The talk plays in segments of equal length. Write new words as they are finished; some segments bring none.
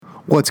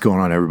What's going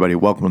on, everybody?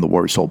 Welcome to the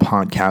Warrior Soul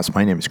Podcast.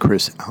 My name is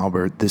Chris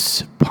Albert.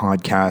 This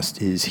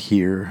podcast is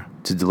here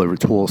to deliver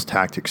tools,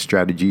 tactics,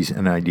 strategies,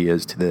 and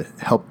ideas to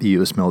help the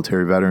U.S.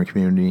 military veteran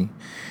community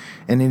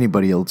and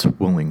anybody else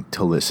willing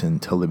to listen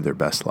to live their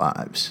best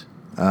lives.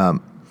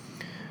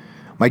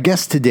 My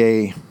guest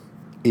today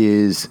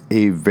is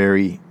a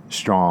very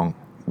strong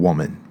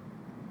woman.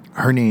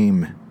 Her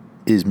name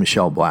is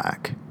Michelle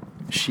Black.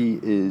 She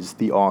is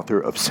the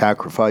author of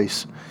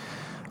Sacrifice,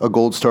 a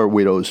Gold Star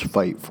Widow's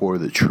Fight for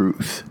the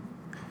Truth.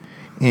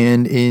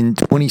 And in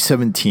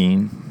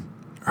 2017,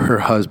 her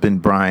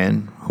husband,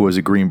 Brian, who was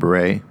a Green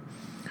Beret,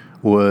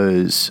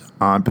 was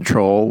on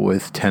patrol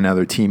with 10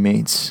 other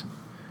teammates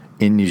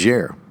in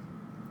Niger.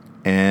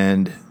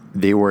 And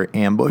they were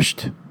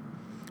ambushed.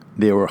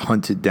 They were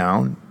hunted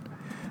down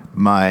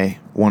by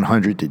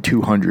 100 to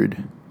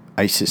 200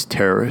 ISIS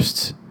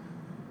terrorists,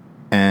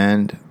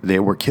 and they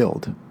were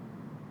killed.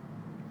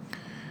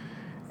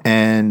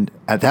 And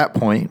at that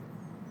point,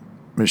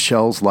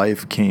 Michelle's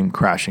life came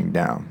crashing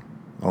down.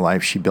 A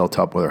life she built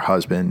up with her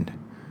husband.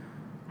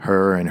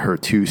 Her and her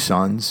two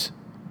sons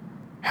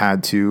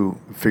had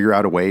to figure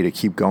out a way to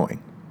keep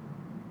going.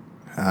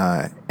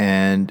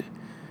 And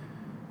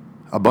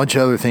a bunch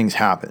of other things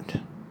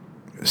happened.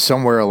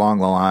 Somewhere along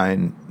the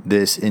line,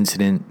 this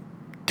incident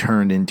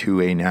turned into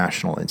a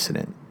national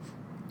incident.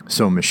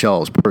 So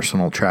Michelle's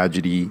personal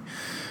tragedy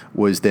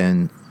was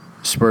then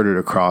spurted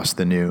across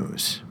the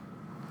news.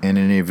 And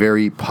in a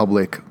very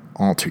public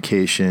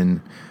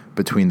altercation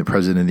between the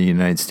President of the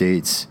United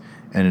States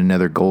and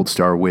another Gold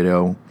Star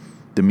widow,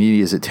 the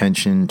media's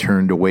attention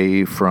turned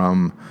away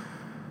from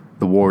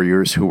the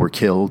warriors who were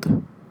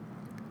killed,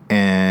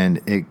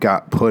 and it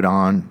got put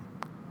on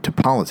to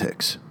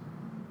politics.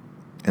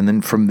 And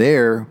then from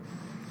there,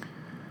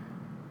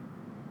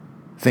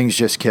 things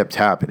just kept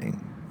happening.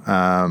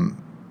 An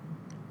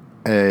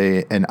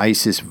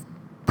ISIS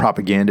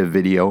propaganda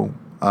video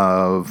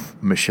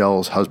of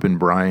Michelle's husband,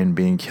 Brian,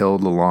 being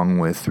killed along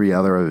with 3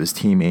 other of his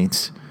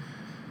teammates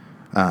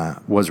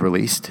was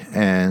released,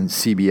 and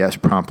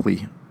CBS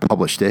promptly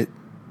published it.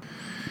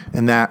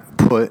 And that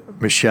put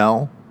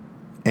Michelle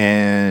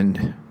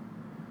and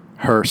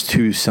her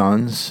 2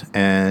 sons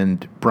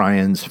and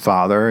Brian's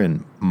father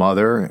and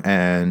mother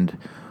and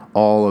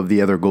all of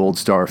the other Gold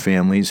Star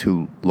families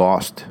who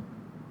lost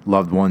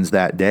loved ones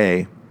that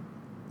day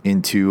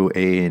into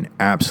an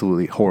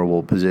absolutely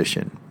horrible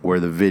position where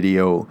the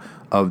video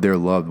of their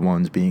loved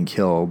ones being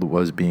killed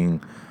was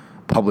being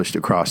published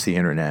across the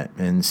internet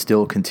and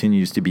still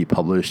continues to be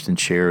published and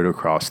shared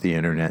across the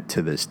internet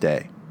to this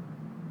day.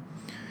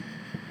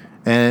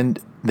 And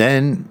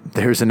then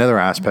there's another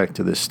aspect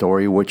to this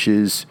story, which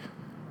is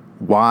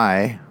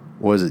why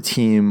was a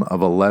team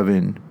of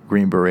 11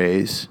 Green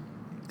Berets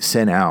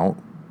sent out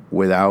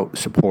without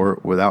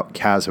support, without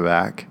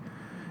CASEVAC,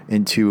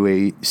 into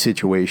a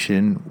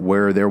situation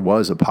where there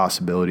was a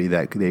possibility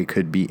that they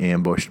could be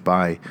ambushed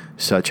by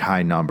such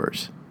high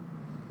numbers.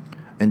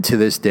 And to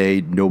this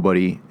day,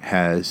 nobody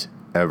has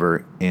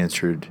ever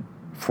answered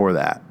for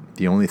that.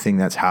 The only thing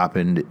that's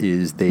happened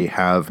is they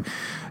have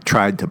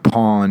tried to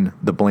pawn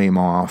the blame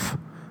off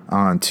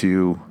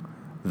onto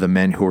the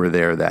men who were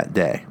there that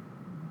day.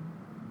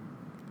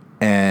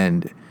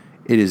 And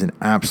it is an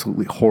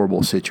absolutely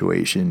horrible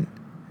situation.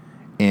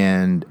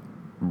 And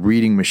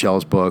reading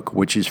Michelle's book,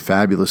 which is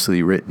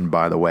fabulously written,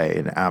 by the way,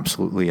 an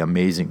absolutely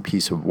amazing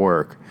piece of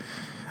work,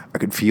 I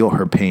could feel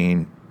her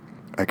pain.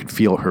 I could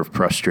feel her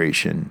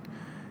frustration.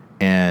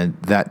 And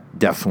that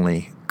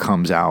definitely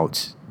comes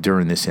out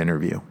during this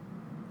interview.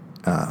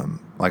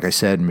 Like I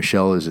said,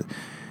 Michelle is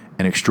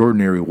an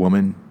extraordinary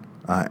woman.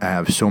 I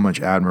have so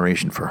much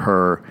admiration for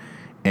her.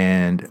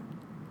 And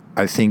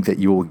I think that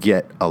you will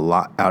get a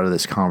lot out of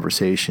this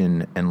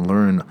conversation and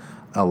learn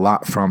a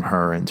lot from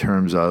her in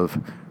terms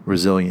of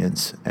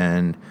resilience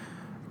and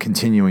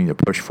continuing to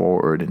push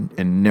forward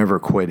and never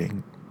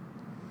quitting.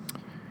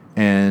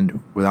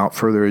 And without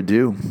further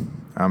ado,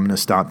 I'm going to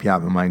stop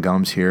yapping my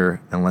gums here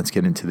and let's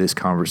get into this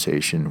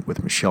conversation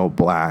with Michelle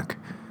Black,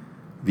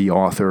 the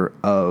author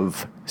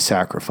of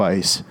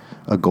Sacrifice,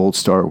 a Gold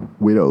Star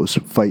Widow's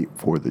Fight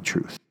for the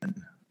Truth.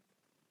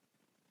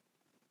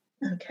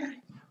 Okay.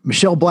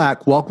 Michelle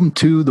Black, welcome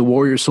to the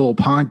Warrior Soul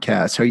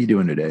Podcast. How are you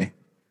doing today?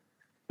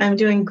 I'm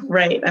doing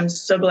great. I'm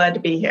so glad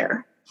to be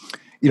here.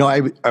 You know,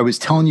 I was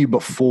telling you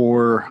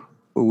before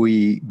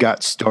we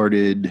got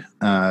started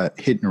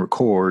hitting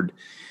record,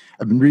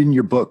 I've been reading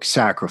your book,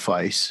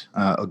 Sacrifice,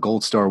 a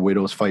Gold Star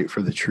Widow's Fight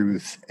for the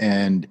Truth.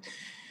 And,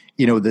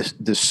 you know,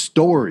 the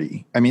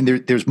story, I mean,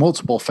 there's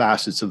multiple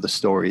facets of the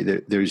story.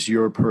 There's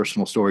your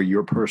personal story,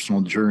 your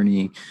personal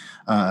journey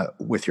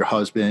with your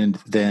husband.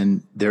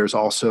 Then there's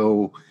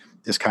also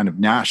this kind of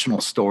national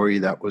story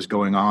that was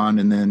going on.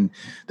 And then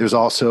there's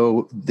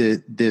also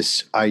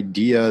this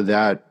idea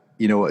that,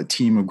 you know, a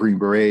team of Green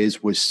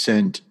Berets was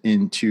sent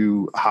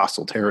into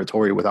hostile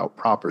territory without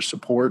proper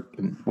support,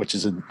 which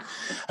is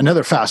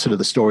another facet of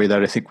the story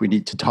that I think we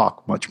need to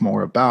talk much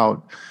more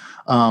about.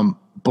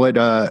 But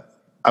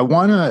I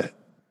want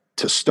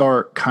to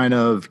start kind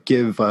of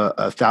give a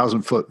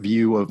 1,000-foot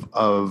view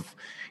of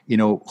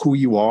who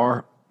you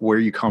are, where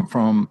you come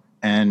from,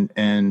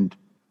 and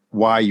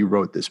why you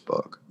wrote this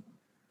book.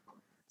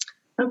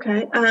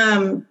 Okay.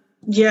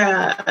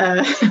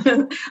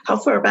 How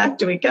far back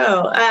do we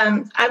go?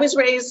 I was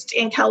raised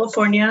in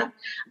California,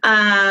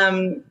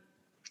 kind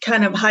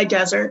of high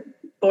desert,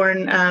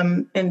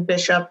 born in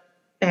Bishop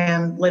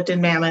and lived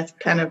in Mammoth,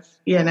 kind of,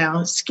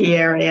 ski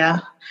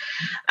area.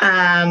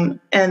 And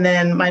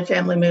then my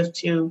family moved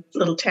to a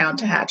little town,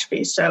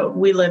 Tehachapi. So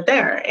we lived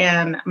there,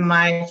 and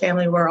my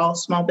family were all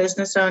small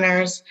business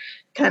owners.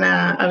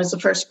 I was the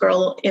first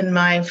girl in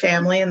my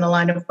family in the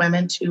line of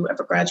women to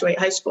ever graduate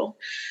high school.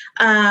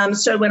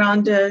 So I went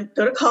on to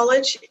go to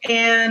college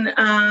and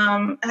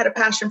had a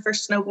passion for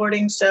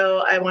snowboarding.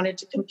 So I wanted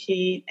to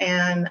compete.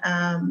 And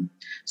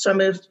so I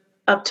moved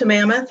up to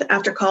Mammoth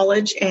after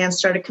college and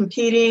started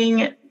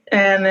competing.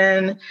 And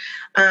then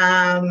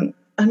I'm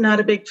not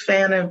a big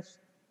fan of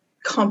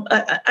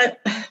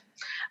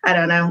I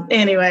don't know.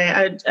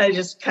 Anyway, I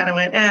just kind of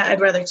went,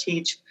 I'd rather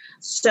teach.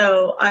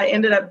 So I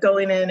ended up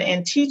going in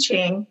and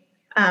teaching.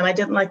 I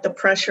didn't like the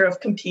pressure of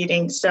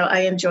competing, so I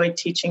enjoyed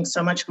teaching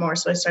so much more.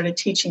 So I started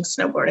teaching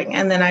snowboarding.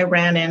 And then I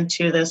ran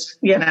into this,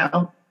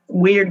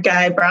 weird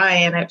guy,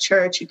 Brian, at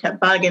church, who kept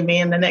bugging me.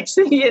 And the next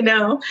thing you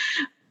know,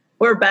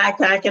 we're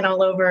backpacking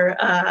all over,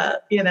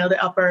 the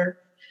upper,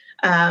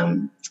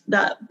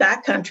 the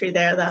backcountry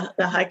there,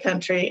 the high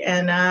country,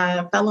 and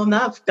fell in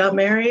love, got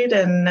married,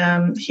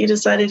 and he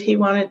decided he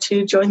wanted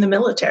to join the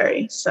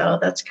military. So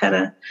that's kind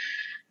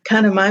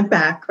of my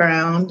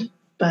background.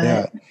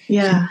 But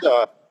yeah.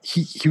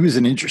 He was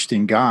an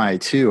interesting guy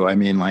too. I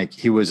mean, like,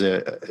 he was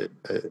a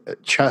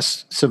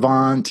chess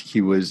savant. He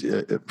was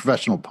a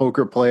professional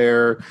poker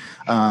player.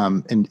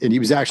 And he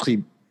was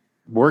actually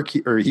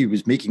he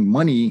was making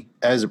money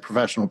as a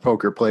professional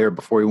poker player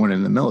before he went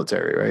in the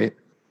military, right?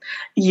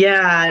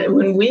 Yeah.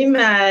 When we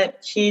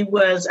met, he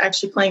was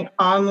actually playing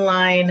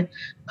online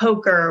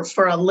poker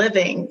for a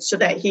living so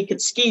that he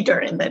could ski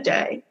during the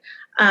day.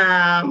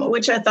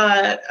 Which I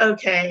thought,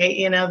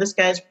 okay, this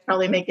guy's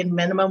probably making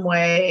minimum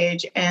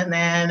wage and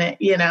then,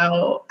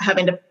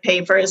 having to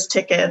pay for his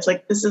tickets.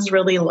 Like, this is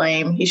really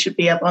lame. He should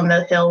be up on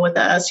the hill with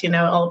us,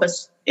 all of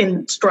us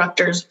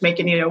instructors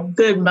making,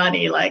 good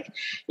money, like,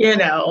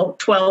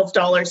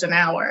 $12 an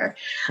hour,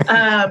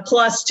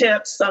 plus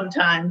tips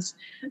sometimes.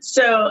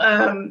 So,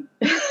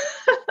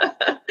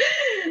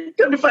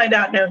 come to find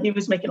out, no, he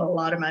was making a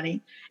lot of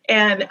money.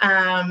 And,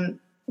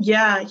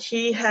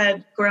 he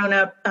had grown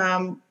up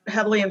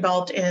heavily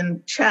involved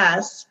in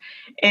chess,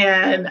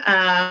 and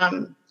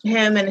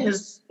him and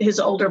his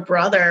older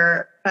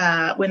brother,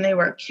 when they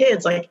were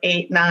kids, like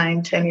 8,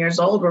 9, 10 years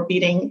old, were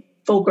beating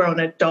full-grown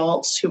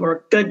adults who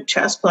were good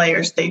chess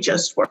players. They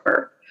just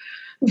were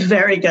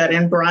very good.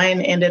 And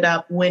Brian ended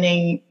up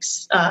winning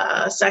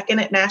second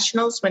at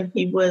nationals when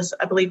he was,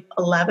 I believe,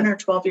 11 or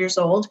 12 years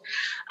old.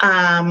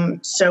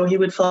 So he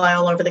would fly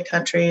all over the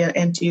country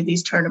and do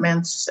these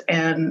tournaments.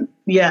 And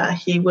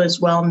he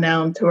was well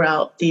known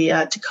throughout the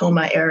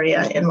Tacoma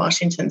area in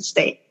Washington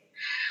State.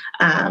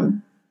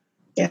 And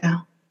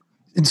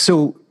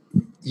so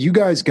you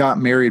guys got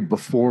married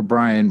before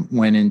Brian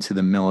went into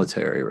the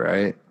military,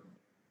 right?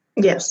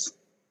 Yes.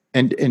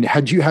 And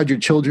had you had your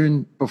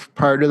children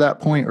prior to that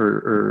point,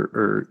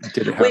 or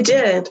did it happen? We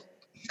did.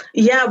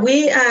 Yeah,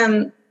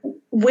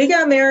 we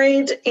got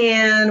married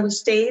and we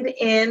stayed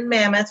in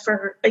Mammoth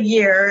for a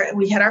year.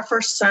 We had our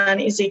first son,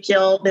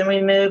 Ezekiel. Then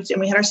we moved and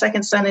we had our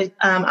second son,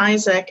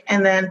 Isaac.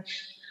 And then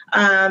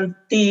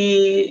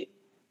the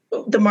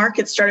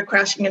market started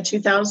crashing in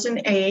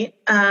 2008.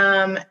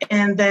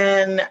 And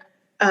then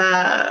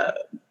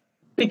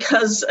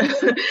because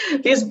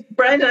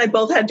Brian and I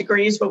both had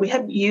degrees, but we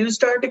hadn't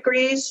used our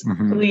degrees.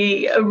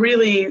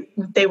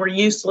 Mm-hmm. They were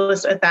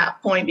useless at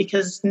that point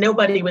because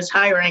nobody was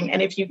hiring. And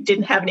if you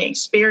didn't have any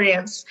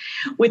experience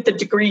with the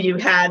degree you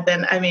had,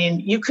 then,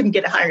 you couldn't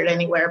get hired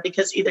anywhere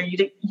because either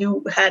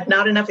you had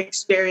not enough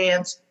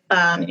experience,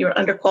 you were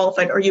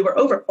underqualified, or you were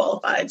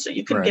overqualified. So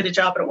you couldn't get a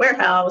job at a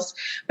warehouse,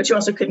 but you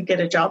also couldn't get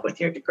a job with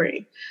your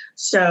degree.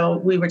 So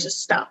we were just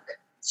stuck.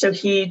 So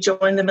he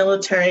joined the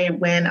military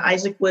when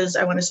Isaac was,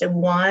 I want to say,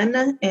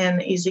 1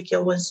 and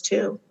Ezekiel was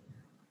 2.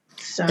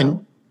 So,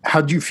 and how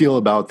did you feel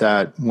about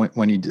that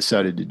when he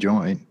decided to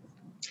join?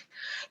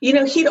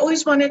 He'd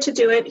always wanted to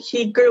do it.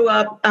 He grew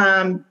up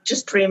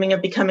just dreaming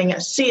of becoming a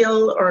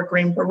SEAL or a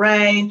Green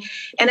Beret.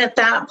 And at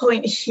that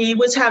point, he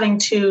was having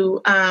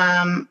to,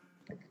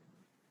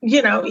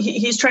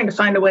 he's trying to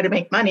find a way to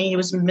make money. He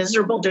was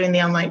miserable doing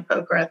the online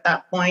poker at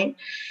that point.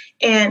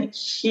 And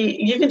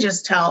you can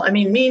just tell,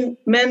 men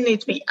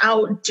need to be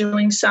out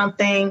doing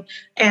something.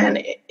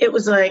 And it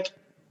was like,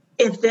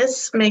 if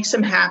this makes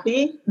him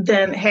happy,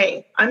 then,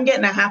 hey, I'm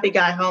getting a happy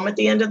guy home at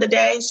the end of the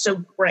day. So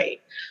great.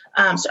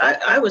 So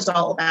I was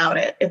all about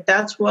it. If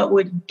that's what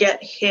would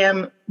get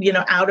him,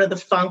 out of the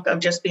funk of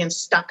just being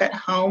stuck at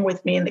home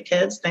with me and the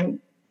kids, then,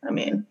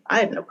 I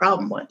had no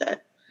problem with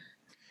it,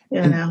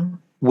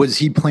 Was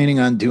he planning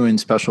on doing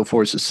Special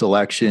Forces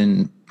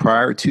selection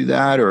prior to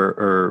that,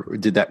 or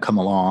did that come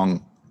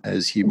along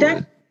as he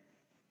would?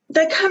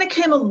 That kind of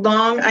came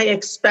along. I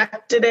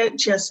expected it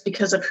just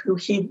because of who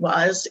he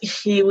was.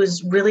 He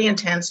was really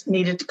intense,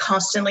 needed to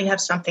constantly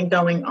have something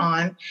going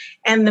on.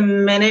 And the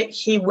minute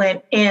he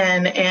went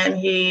in and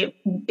he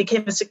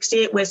became a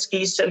 68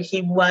 whiskey, so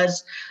he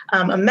was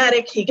a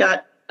medic. He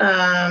got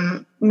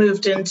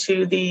moved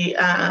into the,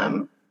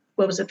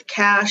 the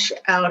cash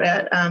out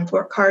at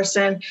Fort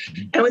Carson.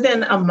 And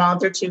within a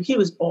month or two, he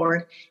was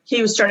bored.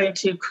 He was starting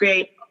to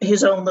create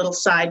his own little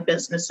side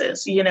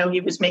businesses. You know,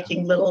 he was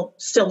making little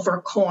silver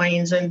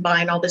coins and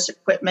buying all this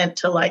equipment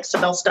to like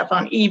sell stuff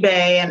on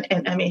eBay.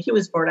 And I mean, he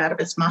was bored out of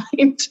his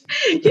mind.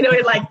 You know, he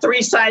had like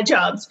 3 side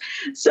jobs.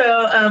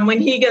 So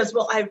when he goes,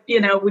 well,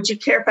 would you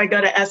care if I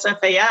go to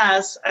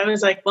SFAS? I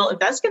was like, well, if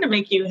that's going to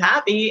make you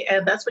happy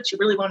and that's what you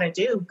really want to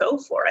do, go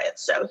for it.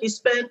 So he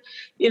spent,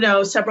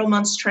 several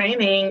months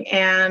training,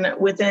 and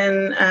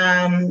within,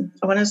 I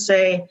want to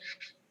say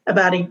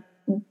about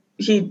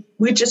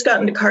we just got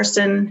into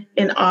Carson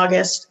in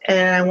August,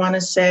 and I want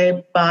to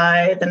say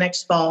by the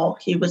next fall,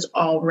 he was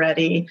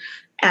already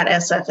at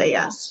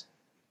SFAS.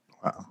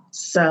 Wow.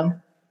 So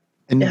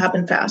it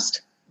happened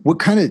fast. What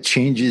kind of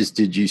changes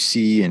did you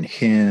see in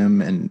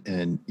him,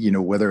 and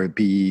whether it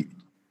be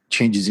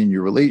changes in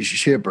your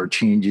relationship or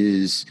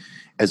changes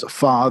as a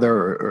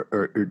father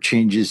or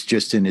changes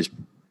just in his,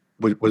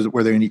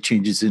 were there any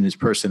changes in his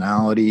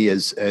personality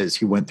as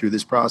he went through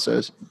this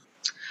process?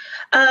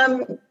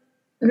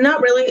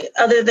 Not really,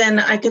 other than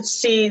I could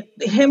see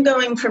him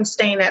going from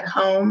staying at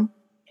home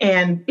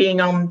and being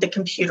on the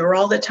computer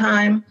all the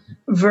time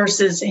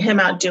versus him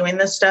out doing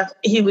this stuff.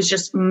 He was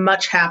just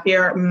much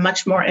happier,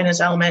 much more in his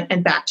element,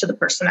 and back to the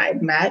person I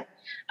had met.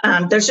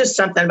 There's just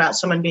something about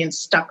someone being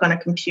stuck on a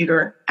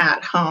computer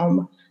at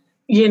home,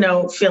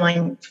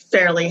 feeling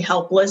fairly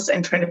helpless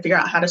and trying to figure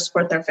out how to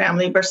support their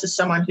family versus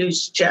someone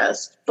who's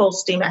just full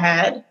steam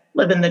ahead,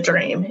 living the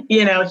dream.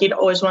 He'd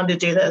always wanted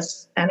to do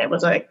this, and it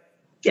was like,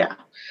 yeah,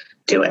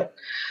 do it.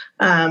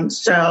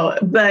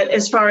 But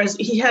as far as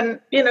he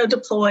hadn't,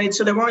 deployed,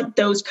 so there weren't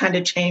those kind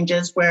of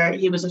changes where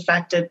he was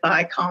affected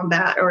by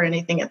combat or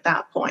anything at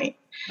that point,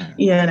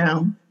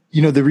 The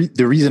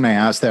reason I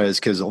asked that is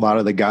because a lot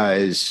of the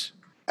guys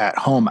at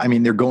home, I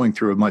mean, they're going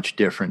through a much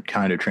different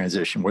kind of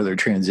transition where they're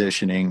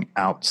transitioning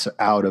out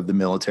of the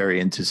military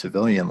into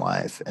civilian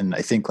life. And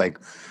I think like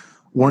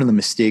one of the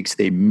mistakes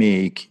they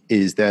make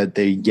is that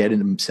they get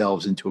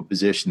themselves into a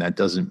position that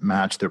doesn't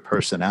match their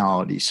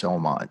personality so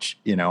much,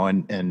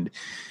 and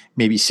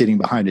maybe sitting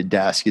behind a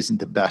desk isn't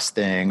the best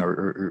thing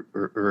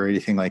or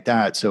anything like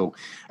that. So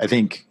I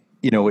think,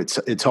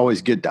 it's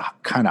always good to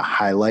kind of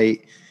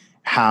highlight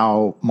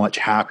how much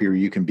happier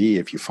you can be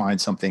if you find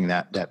something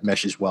that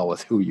meshes well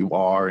with who you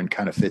are and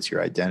kind of fits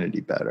your identity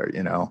better,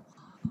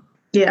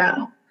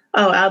 Yeah.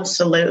 Oh,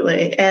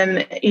 absolutely.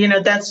 And,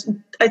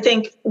 I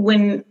think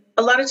when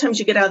a lot of times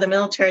you get out of the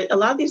military, a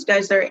lot of these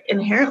guys are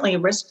inherently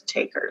risk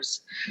takers.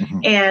 Mm-hmm.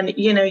 And,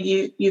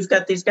 you've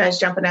got these guys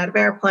jumping out of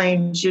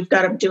airplanes, you've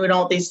got them doing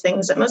all these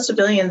things that most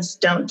civilians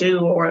don't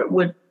do, or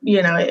would,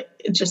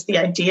 just the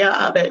idea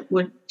of it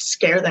would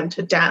scare them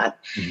to death.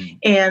 Mm-hmm.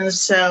 And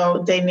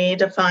so they need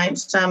to find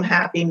some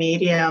happy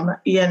medium,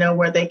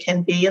 where they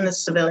can be in the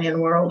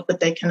civilian world, but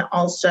they can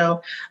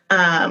also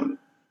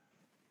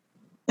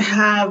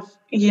have,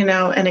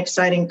 an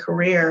exciting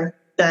career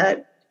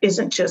that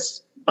isn't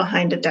just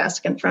behind a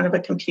desk in front of a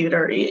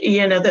computer,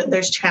 that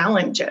there's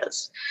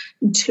challenges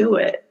to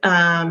it.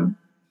 And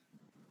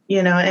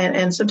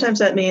sometimes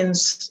that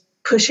means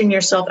pushing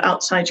yourself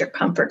outside your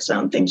comfort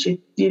zone, things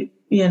you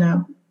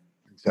know.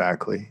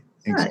 Exactly.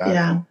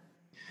 Yeah.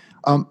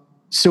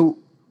 So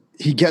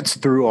he gets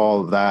through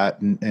all of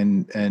that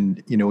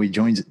and he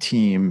joins a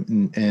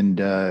team and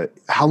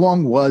how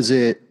long was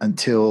it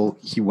until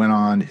he went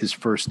on his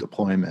first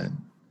deployment?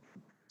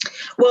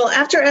 Well,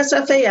 after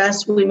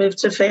SFAS, we moved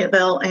to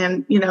Fayetteville,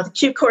 and the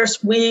Q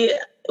course we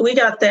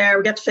got there.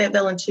 We got to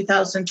Fayetteville in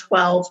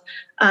 2012,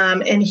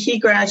 and he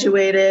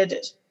graduated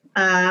in,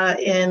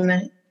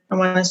 I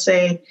want to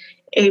say,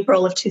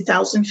 April of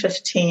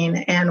 2015,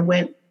 and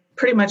went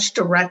pretty much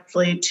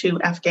directly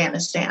to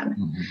Afghanistan.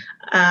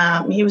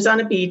 Mm-hmm. He was on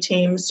a B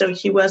team, so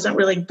he wasn't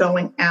really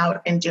going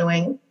out and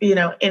doing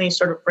any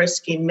sort of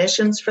risky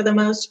missions for the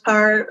most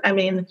part. I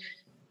mean,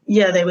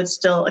 yeah, they would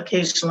still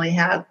occasionally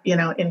have,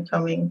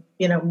 incoming,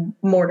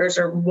 mortars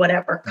or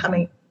whatever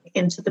coming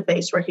into the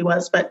base where he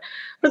was. But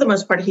for the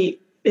most part,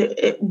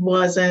 it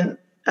wasn't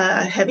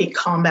a heavy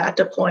combat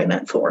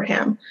deployment for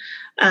him.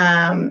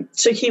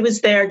 So he was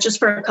there just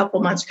for a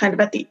couple months, kind of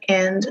at the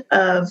end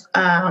of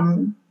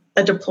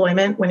a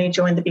deployment when he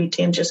joined the B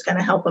team, just kind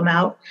of help him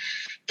out.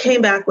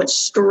 Came back, went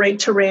straight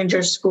to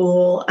Ranger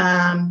School,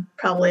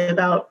 probably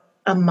about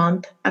a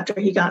month after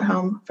he got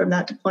home from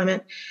that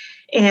deployment.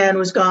 And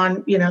was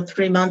gone,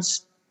 3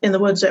 months in the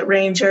woods at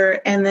Ranger,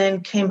 and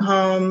then came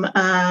home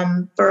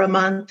for a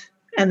month,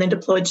 and then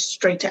deployed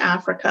straight to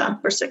Africa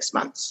for 6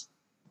 months.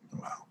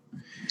 Wow.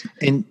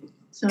 And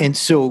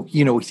so,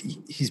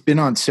 he's been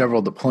on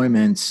several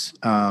deployments.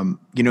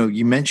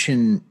 You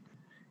mentioned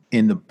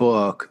in the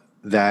book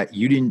that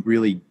you didn't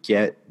really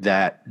get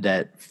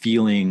that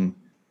feeling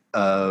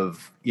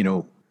of,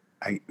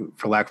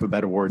 for lack of a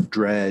better word,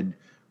 dread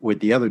with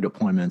the other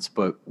deployments,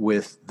 but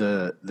with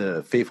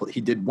the Fateful,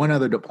 he did one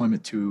other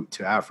deployment to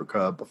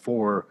Africa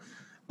before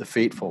the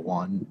Fateful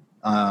one.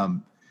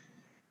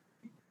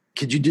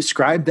 Could you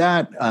describe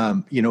that?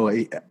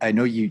 I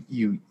know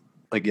you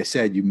like I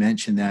said, you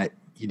mentioned that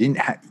you didn't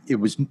have,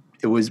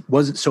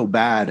 wasn't so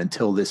bad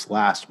until this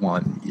last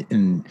one,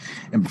 and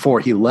before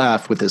he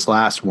left with this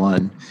last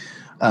one,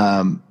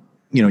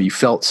 you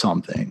felt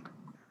something.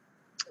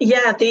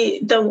 Yeah,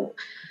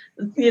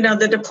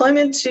 the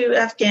deployment to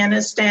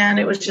Afghanistan,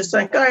 it was just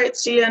like, all right,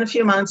 see you in a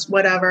few months,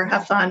 whatever,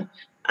 have fun.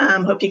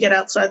 Hope you get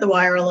outside the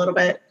wire a little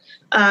bit.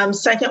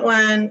 Second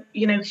one,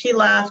 he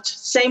left,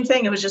 same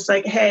thing. It was just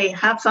like, hey,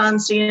 have fun,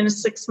 see you in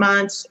 6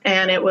 months.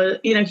 And it was,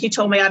 he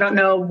told me, I don't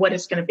know what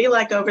it's going to be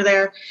like over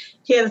there.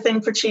 He had a thing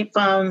for cheap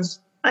phones.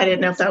 I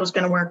didn't know if that was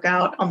going to work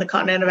out on the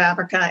continent of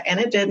Africa, and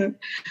it didn't.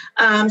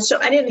 So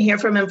I didn't hear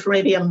from him for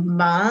maybe a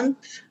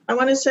month, I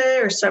want to say,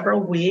 or several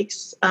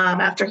weeks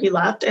after he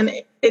left. And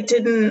it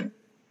didn't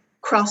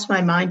cross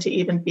my mind to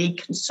even be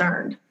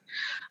concerned.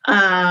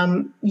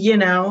 I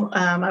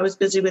was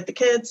busy with the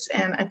kids,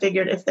 and I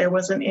figured if there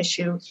was an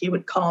issue, he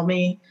would call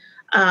me.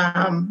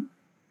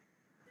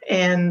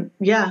 And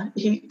yeah,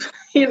 he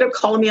ended up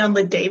calling me on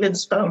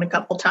David's phone a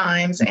couple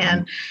times,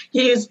 and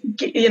he was,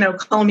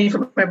 calling me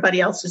from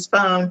everybody else's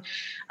phone.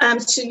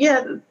 So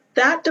yeah,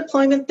 that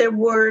deployment, there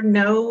were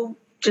no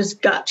just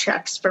gut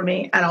checks for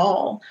me at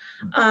all.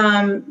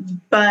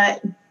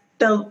 But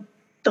the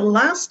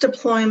last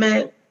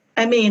deployment,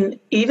 I mean,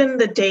 even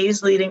the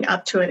days leading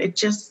up to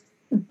it,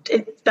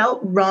 it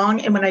felt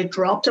wrong. And when I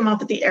dropped him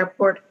off at the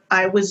airport,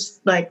 I was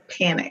like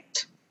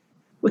panicked,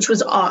 which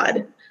was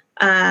odd.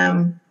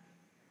 I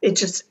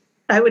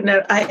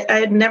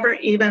had never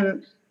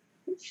even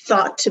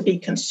thought to be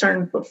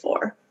concerned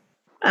before.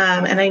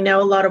 And I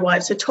know a lot of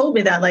wives had told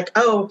me that, like,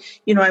 oh,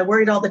 I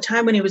worried all the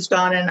time when he was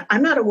gone, and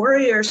I'm not a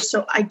worrier.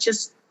 So I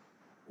just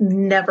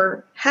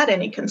never had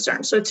any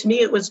concern. So to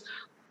me, it was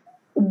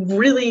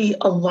really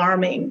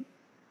alarming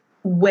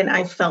when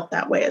I felt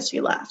that way as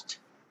he left.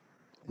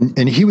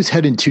 And he was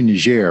heading to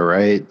Niger,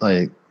 right?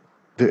 Like,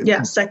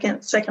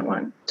 second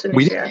one to Niger.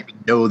 We didn't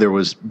even know there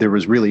was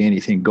really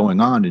anything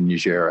going on in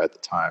Niger at the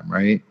time,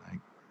 right?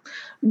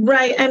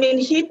 Right. I mean,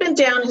 he'd been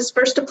down. His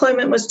first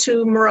deployment was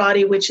to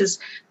Maradi, which is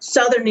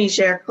southern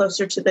Niger,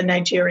 closer to the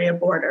Nigeria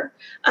border.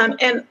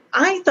 And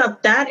I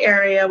thought that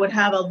area would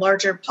have a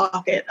larger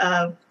pocket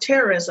of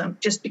terrorism,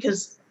 just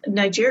because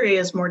Nigeria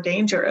is more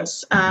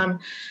dangerous.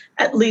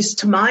 At least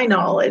to my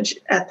knowledge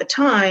at the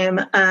time,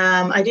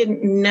 I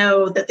didn't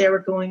know that they were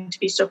going to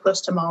be so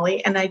close to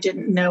Mali, and I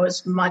didn't know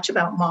as much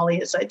about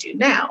Mali as I do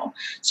now.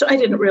 So I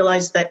didn't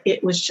realize that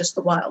it was just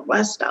the Wild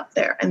West up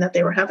there and that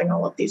they were having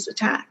all of these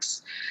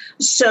attacks.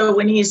 So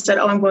when he said,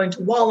 I'm going to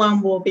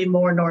Wallam, we'll be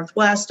more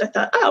northwest, I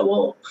thought, oh,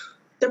 well,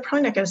 they're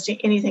probably not going to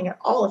see anything at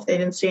all if they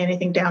didn't see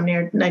anything down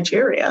near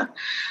Nigeria,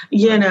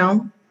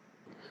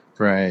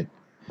 Right.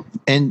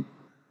 And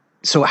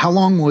so how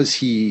long was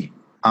he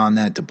on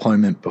that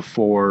deployment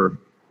before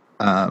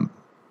the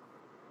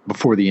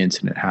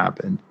incident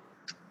happened?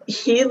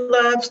 He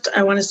left,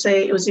 I want to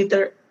say it was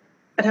either,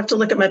 I'd have to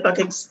look at my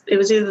buckets. It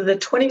was either the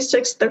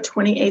 26th or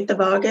 28th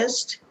of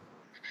August.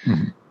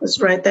 Mm-hmm. It was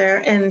right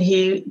there. And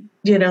he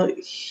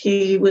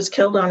was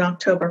killed on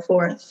October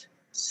 4th.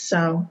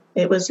 So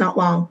it was not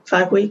long,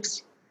 5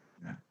 weeks.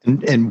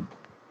 And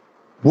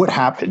what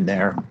happened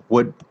there?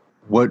 What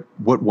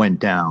went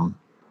down?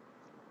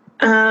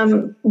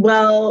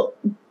 Well,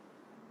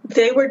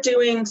 they were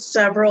doing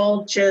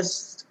several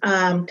just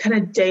kind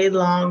of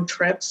day-long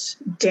trips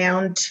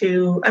down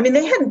to,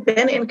 they hadn't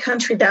been in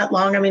country that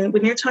long.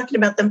 When you're talking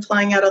about them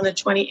flying out on the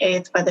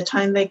 28th, by the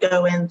time they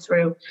go in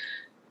through,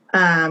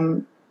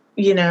 I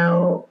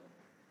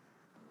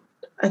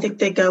think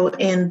they go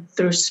in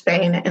through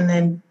Spain and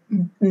then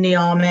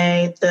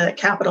Niamey, the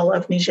capital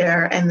of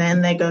Niger, and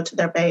then they go to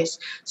their base.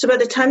 So by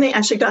the time they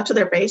actually got to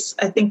their base,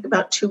 I think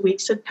about 2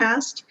 weeks had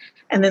passed.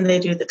 And then they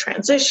do the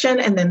transition,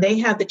 and then they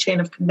have the chain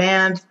of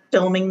command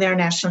filming their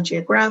National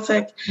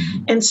Geographic.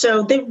 Mm-hmm. And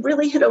so they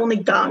really had only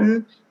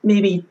gotten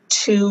maybe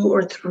 2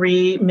 or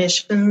 3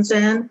 missions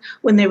in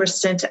when they were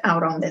sent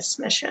out on this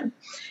mission.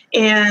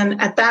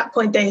 And at that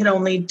point, they had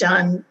only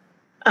done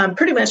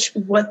pretty much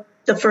what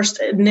the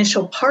first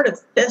initial part of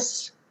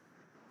this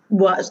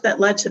was that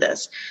led to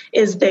this,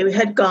 is they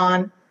had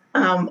gone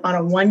on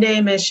a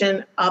one-day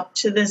mission up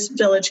to this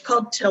village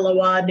called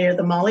Tilawa near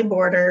the Mali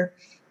border,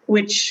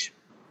 which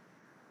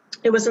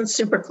it wasn't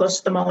super close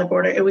to the Mali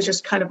border. It was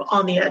just kind of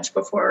on the edge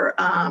before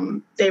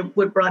they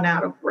would run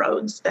out of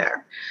roads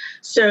there.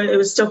 So it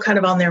was still kind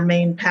of on their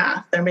main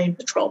path, their main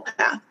patrol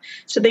path.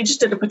 So they just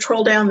did a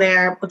patrol down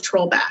there,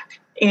 patrol back.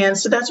 And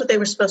so that's what they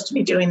were supposed to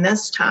be doing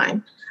this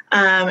time.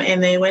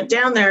 And they went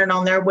down there, and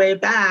on their way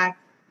back,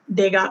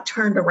 they got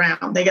turned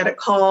around. They got a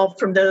call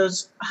from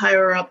those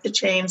higher up the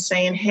chain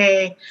saying,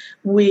 hey,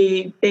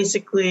 we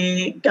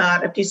basically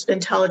got a piece of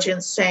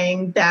intelligence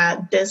saying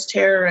that this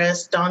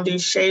terrorist, Dondu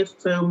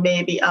Shefu,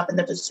 may be up in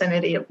the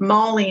vicinity of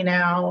Mali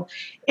now.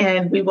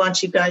 And we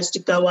want you guys to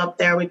go up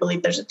there. We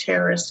believe there's a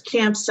terrorist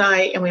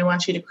campsite, and we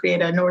want you to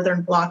create a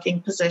northern blocking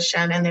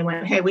position. And they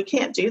went, hey, we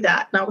can't do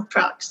that. Not with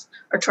trucks.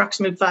 Our trucks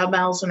move 5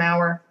 miles an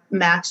hour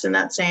max in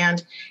that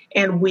sand.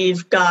 And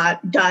we've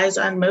got guys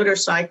on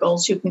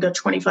motorcycles who can go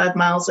 25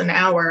 miles an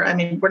hour. I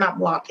mean, we're not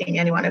blocking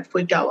anyone if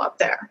we go up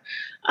there.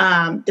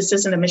 This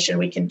isn't a mission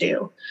we can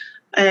do.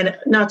 And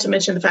not to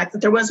mention the fact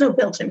that there was no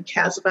built-in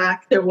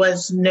CASEVAC, there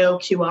was no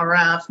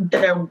QRF,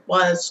 there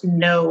was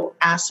no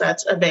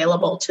assets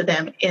available to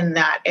them in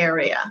that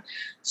area.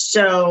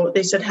 So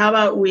they said, how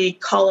about we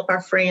call up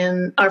our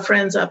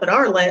friends up at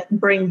Arlet,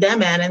 bring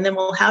them in, and then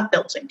we'll have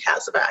built-in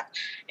CASEVAC.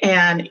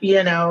 And,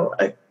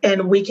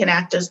 and we can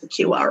act as the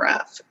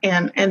QRF.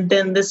 And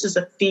then this is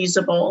a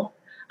feasible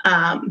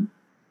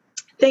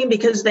thing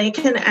because they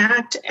can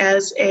act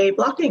as a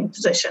blocking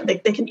position. They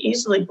can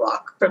easily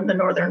block from the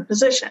northern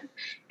position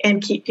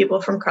and keep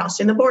people from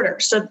crossing the border.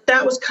 So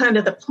that was kind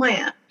of the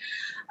plan.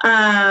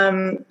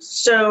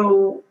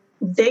 So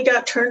they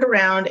got turned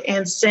around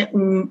and sent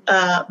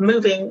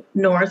moving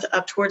north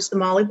up towards the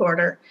Mali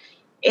border.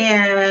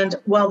 And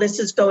while this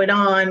is going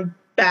on,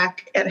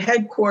 back at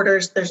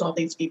headquarters, there's all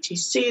these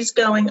VTCs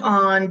going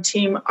on,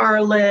 Team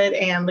Arlet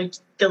and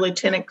the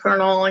lieutenant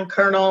colonel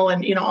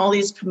and, all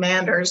these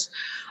commanders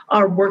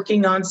are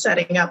working on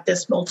setting up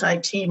this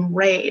multi-team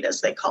raid,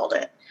 as they called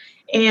it.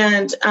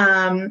 And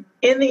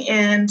in the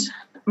end,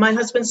 my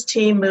husband's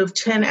team moved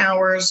 10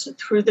 hours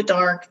through the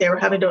dark. They were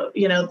having to,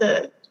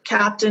 the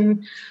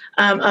captain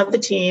of the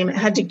team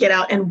had to get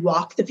out and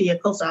walk the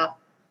vehicles up.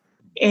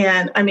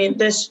 And I mean,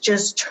 this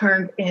just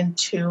turned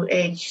into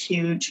a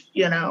huge,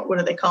 what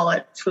do they call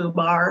it?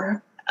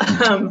 FUBAR.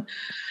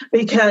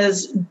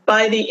 Because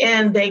by the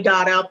end, they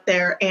got out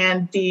there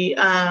and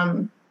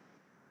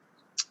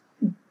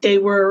they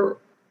were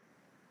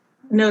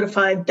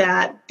notified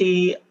that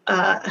the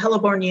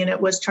Heliborne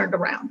unit was turned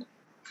around,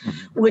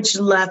 which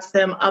left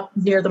them up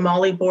near the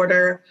Mali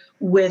border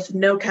with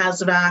no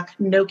CASEVAC,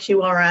 no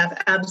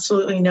QRF,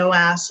 absolutely no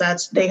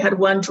assets. They had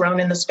one drone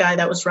in the sky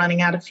that was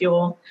running out of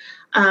fuel.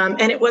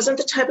 And it wasn't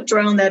the type of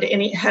drone that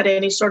had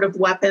any sort of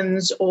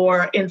weapons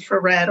or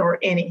infrared or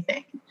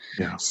anything.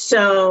 Yeah.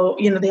 So,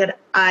 they had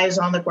eyes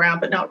on the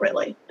ground, but not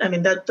really. I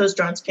mean, those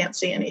drones can't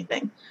see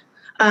anything.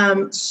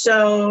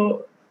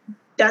 So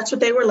that's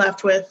what they were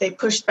left with. They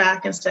pushed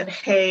back and said,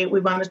 hey, we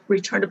want to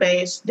return to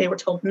base. They were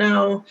told,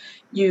 no,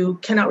 you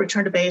cannot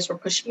return to base. We're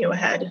pushing you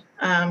ahead.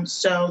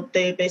 So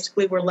they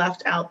basically were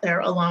left out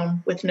there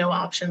alone with no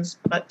options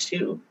but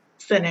to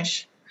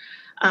finish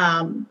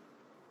the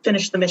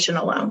mission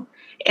alone.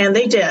 And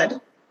they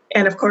did.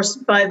 And of course,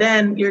 by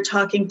then you're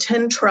talking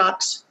 10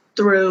 trucks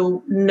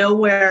through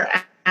nowhere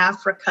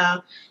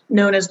Africa,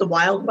 known as the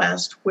Wild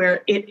West,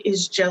 where it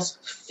is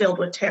just filled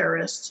with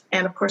terrorists.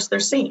 And of course, they're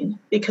seen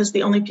because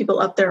the only people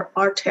up there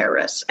are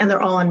terrorists, and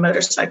they're all on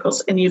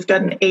motorcycles. And you've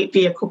got an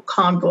 8-vehicle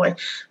convoy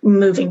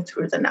moving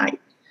through the night.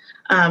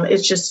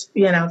 It's just,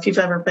 if you've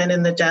ever been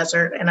in the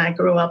desert, and I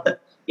grew up,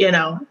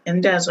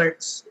 in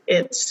deserts,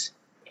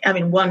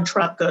 one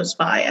truck goes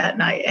by at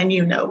night, and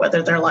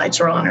whether their lights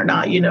are on or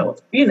not,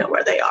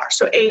 where they are.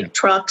 So 8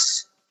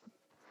 trucks.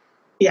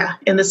 Yeah,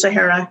 in the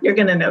Sahara, you're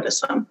going to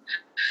notice them.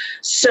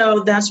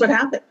 So that's what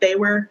happened. They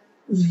were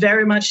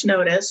very much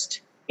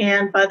noticed.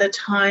 And by the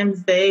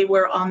time they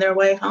were on their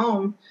way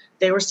home,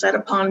 they were set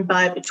upon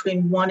by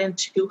between 100 and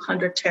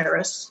 200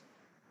 terrorists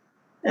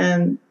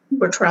and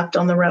were trapped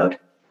on the road.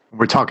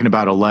 We're talking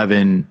about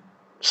 11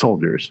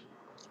 soldiers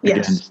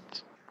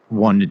against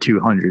 100 to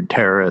 200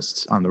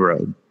 terrorists on the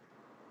road.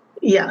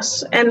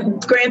 Yes. And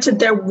granted,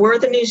 there were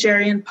the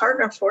Nigerian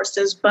partner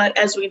forces, but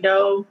as we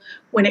know,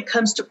 when it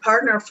comes to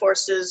partner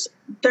forces,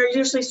 they're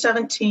usually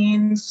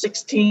 17,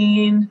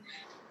 16,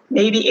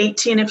 maybe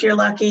 18 if you're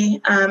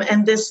lucky.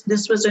 And this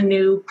was a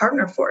new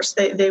partner force.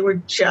 They were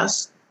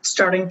just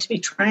starting to be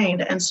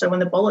trained. And so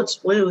when the bullets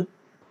flew,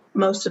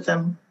 most of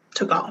them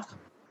took off,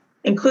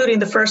 including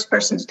the first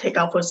person to take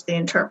off was the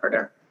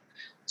interpreter.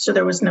 So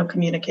there was no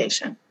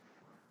communication.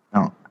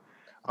 Oh.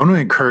 I want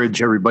to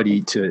encourage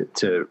everybody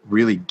to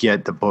really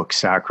get the book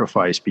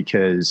Sacrifice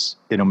because,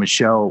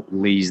 Michelle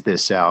lays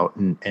this out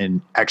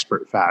in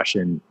expert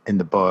fashion in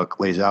the book,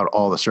 lays out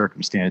all the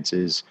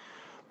circumstances.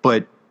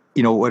 But,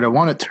 what I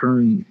want to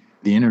turn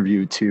the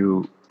interview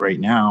to right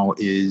now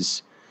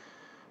is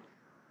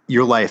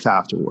your life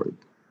afterward,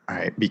 all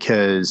right?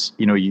 Because,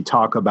 you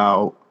talk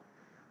about,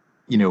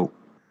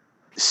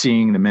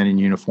 seeing the men in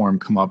uniform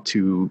come up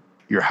to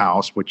your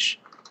house, which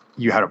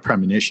you had a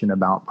premonition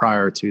about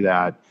prior to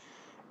that.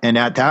 And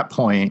at that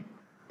point,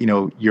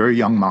 you're a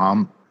young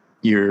mom,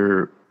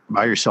 you're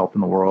by yourself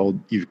in the world.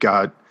 You've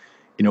got,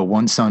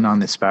 one son on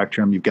the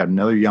spectrum, you've got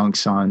another young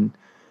son,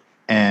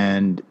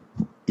 and,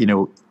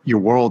 your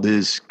world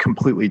is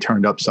completely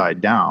turned upside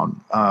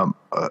down.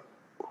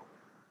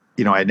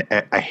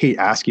 I hate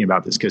asking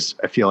about this because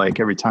I feel like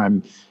every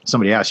time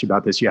somebody asks you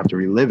about this, you have to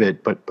relive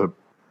it. But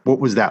what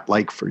was that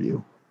like for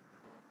you?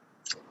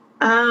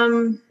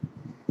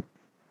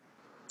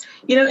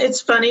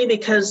 It's funny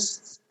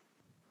because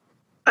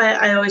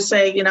I always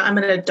say, I'm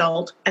an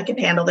adult. I can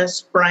handle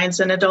this. Brian's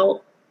an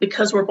adult.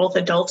 Because we're both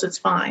adults, it's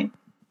fine.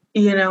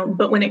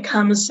 But when it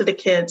comes to the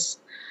kids,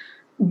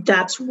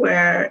 that's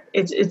where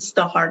it's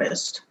the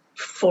hardest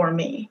for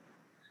me,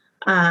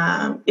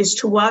 is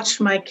to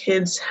watch my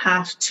kids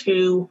have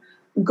to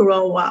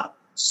grow up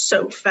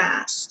so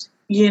fast,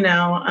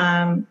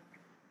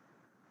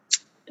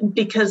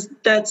 because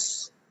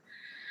that's,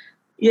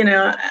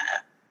 I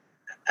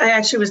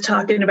actually was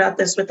talking about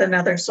this with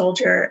another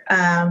soldier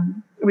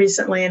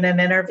recently in an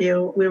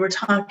interview. We were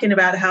talking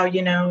about how,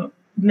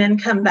 men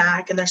come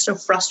back and they're so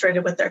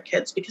frustrated with their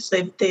kids because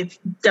they've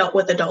dealt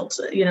with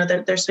adults.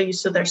 They're so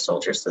used to their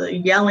soldiers, so they're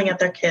yelling at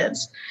their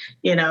kids,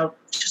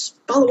 just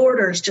follow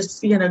orders,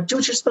 just, do what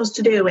you're supposed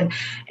to do.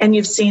 And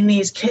you've seen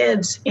these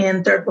kids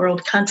in third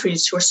world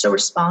countries who are so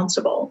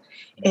responsible.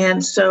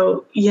 And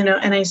so,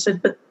 and I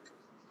said, but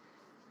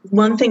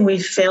one thing we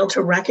fail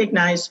to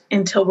recognize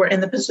until we're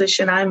in the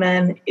position I'm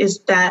in is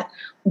that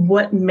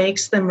what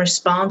makes them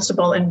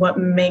responsible and what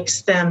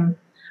makes them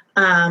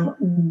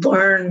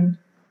learn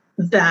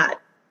that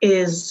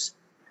is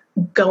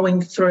going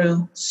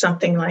through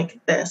something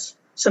like this,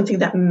 something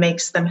that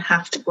makes them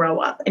have to grow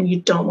up. And you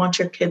don't want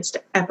your kids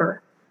to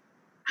ever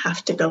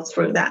have to go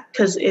through that,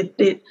 because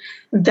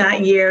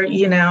that year,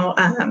 and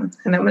I'm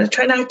going to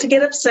try not to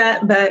get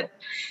upset, but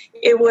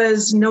it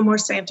was no more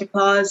Santa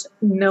Claus,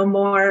 no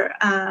more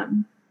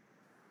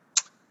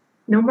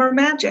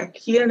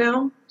magic,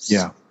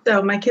 Yeah.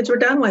 So my kids were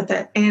done with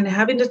it, and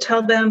having to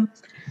tell them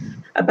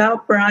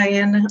about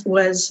Brian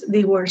was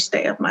the worst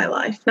day of my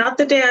life. Not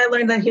the day I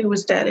learned that he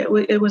was dead.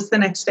 It was the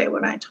next day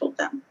when I told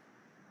them.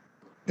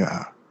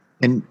 Yeah.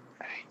 And,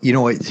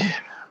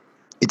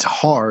 it's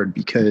hard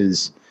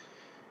because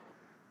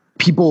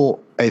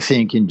people, I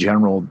think in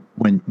general,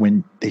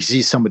 when they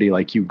see somebody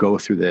like you go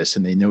through this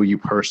and they know you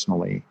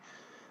personally,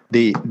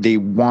 they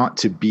want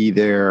to be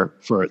there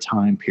for a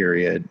time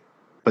period,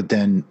 but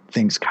then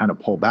things kind of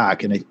pull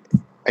back. And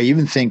I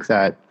even think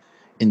that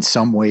in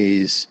some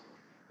ways,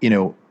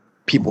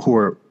 people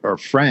who are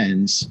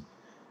friends,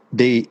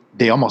 they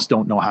almost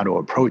don't know how to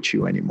approach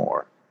you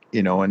anymore,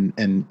 and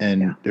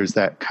yeah. There's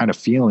that kind of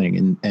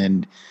feeling.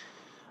 And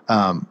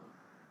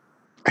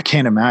I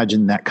can't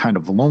imagine that kind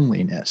of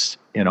loneliness,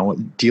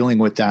 dealing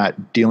with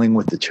that, dealing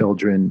with the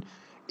children,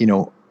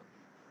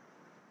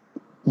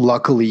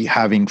 luckily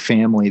having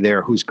family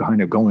there who's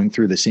kind of going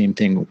through the same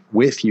thing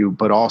with you,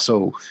 but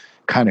also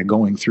kind of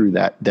going through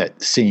that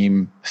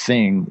same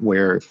thing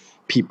where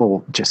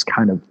people just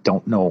kind of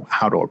don't know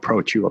how to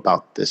approach you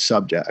about this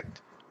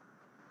subject.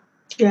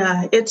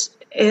 Yeah,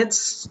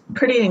 it's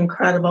pretty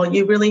incredible.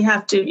 You really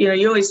have to,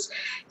 you always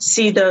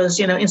see those,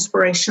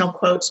 inspirational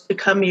quotes,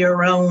 become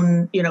your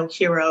own,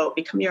 hero,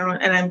 become your own.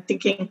 And I'm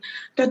thinking,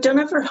 God, don't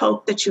ever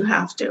hope that you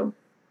have to,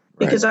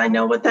 because right. I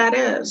know what that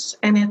is.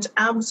 And it's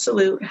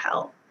absolute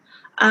hell.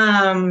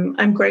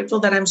 I'm grateful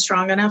that I'm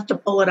strong enough to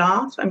pull it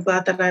off. I'm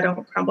glad that I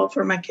don't crumble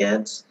for my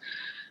kids,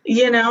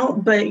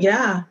 but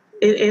yeah,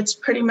 it's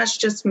pretty much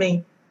just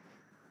me.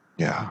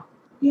 Yeah.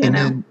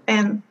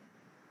 And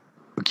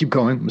keep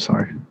going. I'm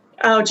sorry.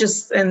 Oh,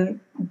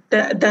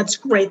 that's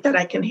great that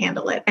I can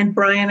handle it. And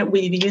Brian,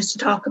 we used to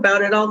talk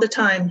about it all the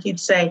time. He'd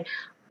say,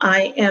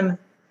 I am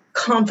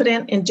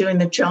confident in doing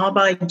the job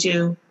I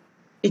do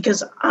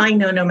because I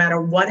know no matter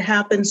what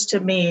happens to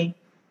me,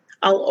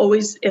 I'll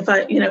always, if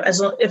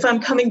I'm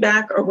coming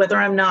back or whether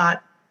I'm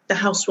not, the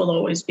house will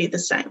always be the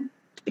same.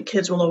 The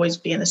kids will always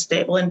be in a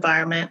stable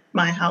environment.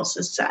 My house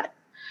is set.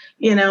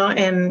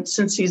 And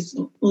since he's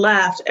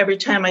left, every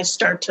time I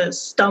start to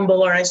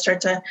stumble or I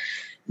start to,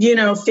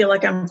 feel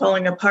like I'm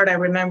falling apart, I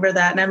remember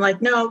that. And I'm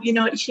like, no,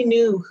 he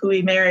knew who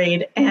he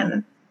married,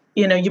 and,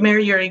 you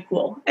marry your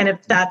equal. And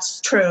if that's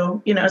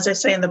true, as I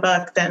say in the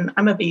book, then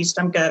I'm a beast.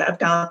 I'm good. I've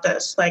got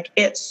this. Like,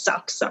 it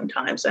sucks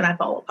sometimes and I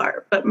fall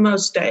apart, but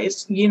most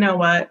days, you know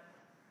what?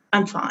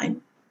 I'm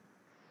fine.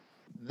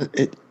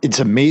 It's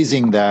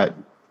amazing that,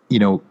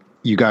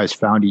 you guys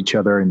found each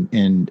other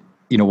and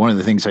one of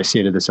the things I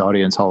say to this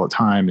audience all the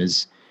time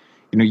is,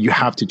 you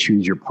have to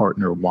choose your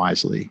partner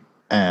wisely.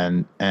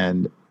 And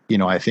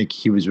I think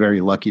he was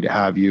very lucky to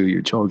have you.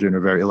 Your children are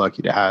very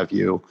lucky to have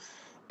you.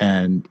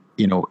 And,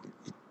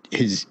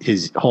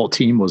 his whole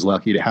team was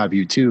lucky to have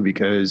you too,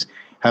 because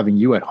having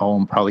you at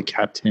home probably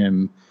kept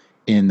him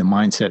in the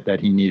mindset that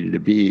he needed to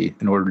be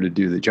in order to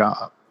do the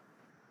job.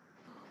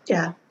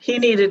 Yeah. He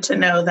needed to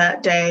know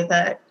that day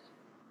that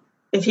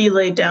if he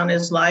laid down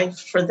his life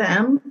for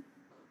them,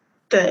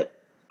 that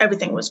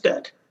everything was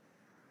good,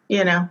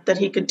 that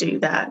he could do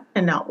that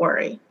and not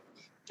worry.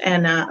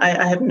 And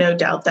I have no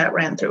doubt that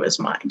ran through his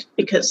mind,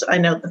 because I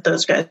know that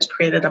those guys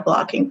created a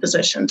blocking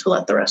position to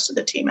let the rest of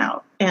the team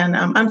out. And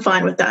I'm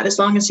fine with that as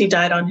long as he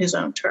died on his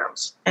own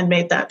terms and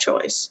made that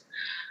choice.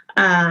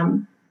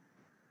 But,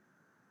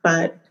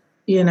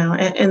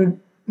 and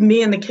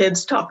me and the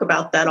kids talk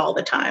about that all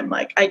the time.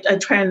 Like I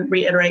try and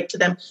reiterate to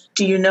them,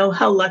 do you know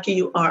how lucky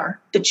you are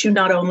that you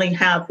not only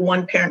have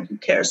one parent who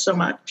cares so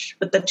much,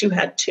 but that you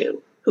had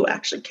two who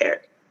actually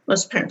cared?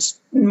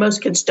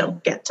 Most kids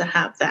don't get to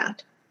have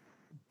that.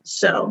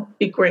 So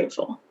be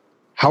grateful.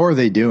 How are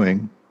they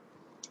doing?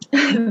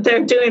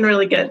 They're doing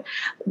really good.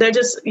 They're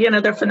just,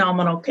 they're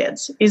phenomenal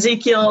kids.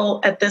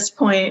 Ezekiel, at this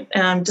point,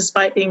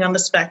 despite being on the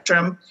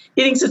spectrum,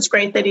 he thinks it's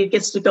great that he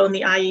gets to go in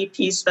the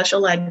IEP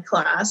special ed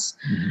class.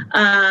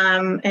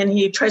 Mm-hmm. And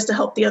he tries to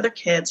help the other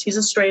kids. He's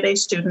a straight A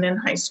student in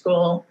high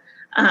school,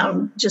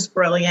 just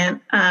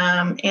brilliant.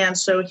 And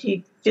so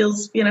he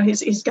feels,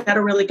 he's got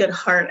a really good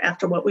heart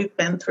after what we've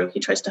been through. He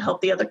tries to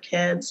help the other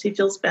kids. He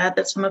feels bad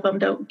that some of them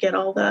don't get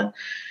all the,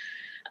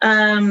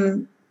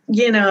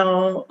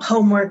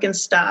 homework and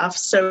stuff.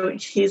 So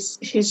he's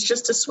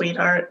just a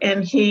sweetheart.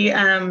 And he,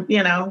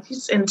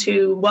 he's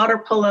into water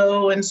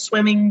polo and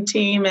swimming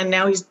team. And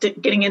now he's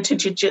getting into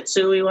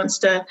jiu-jitsu. He wants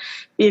to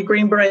be a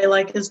Green Beret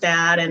like his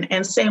dad.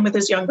 And same with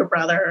his younger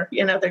brother.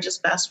 They're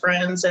just best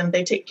friends and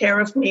they take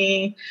care of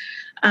me.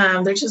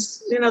 They're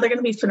just, they're going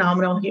to be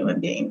phenomenal human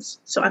beings.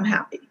 So I'm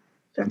happy.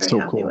 Very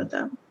happy with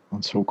them.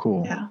 That's so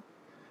cool. Yeah.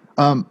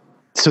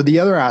 So the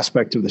other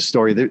aspect of the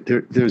story,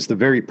 there's the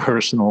very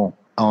personal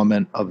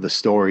element of the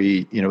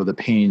story, the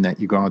pain that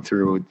you've gone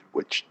through,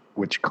 which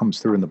comes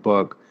through in the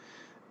book.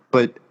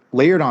 But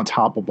layered on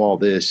top of all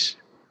this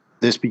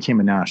became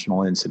a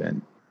national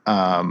incident.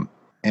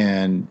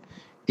 And,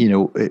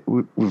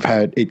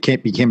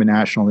 it became a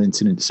national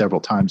incident several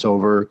times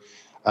over,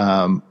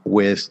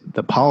 with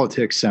the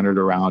politics centered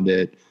around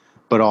it,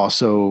 but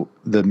also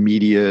the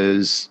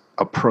media's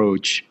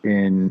approach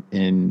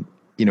in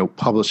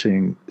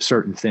publishing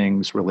certain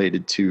things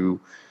related to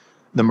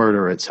the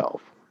murder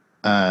itself.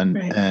 And,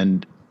 right.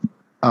 And,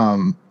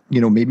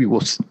 maybe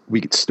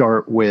we could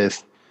start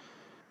with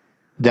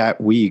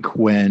that week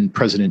when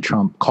President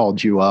Trump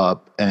called you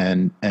up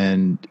and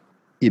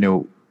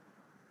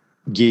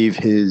gave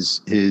his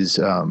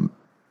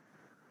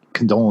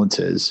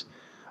condolences.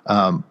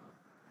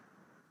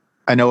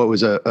 I know it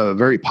was a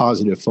very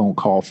positive phone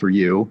call for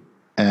you,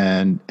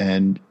 and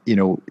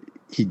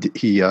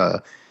he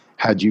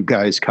had you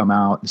guys come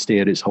out and stay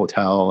at his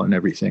hotel and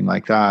everything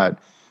like that.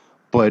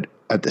 But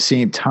at the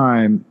same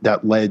time,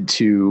 that led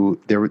to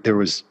there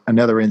was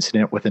another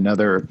incident with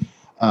another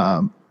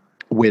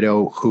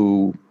widow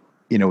who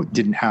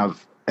didn't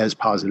have as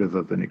positive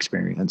of an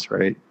experience,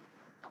 right?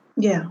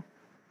 Yeah.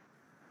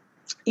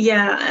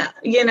 And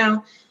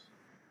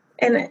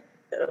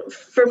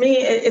for me,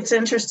 it's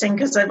interesting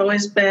because I've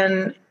always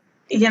been,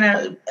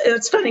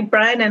 it's funny,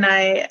 Brian and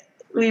I,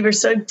 we were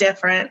so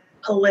different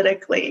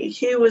politically.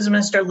 He was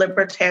Mr.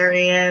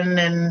 Libertarian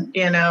and,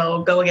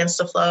 go against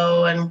the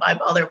flow and why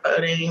bother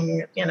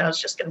voting? It's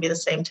just going to be the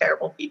same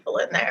terrible people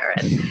in there.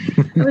 And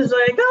I was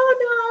like,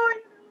 oh,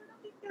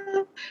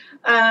 no.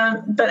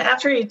 But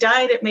after he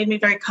died, it made me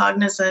very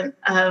cognizant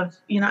of,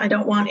 I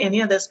don't want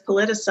any of this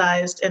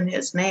politicized in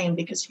his name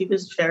because he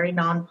was very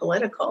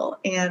non-political.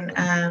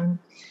 And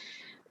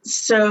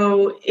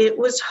so it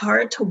was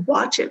hard to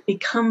watch it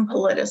become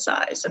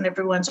politicized and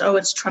everyone's, oh,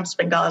 it's Trump's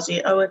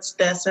Benghazi. Oh, it's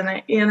this.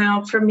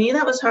 And, for me,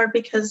 that was hard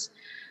because,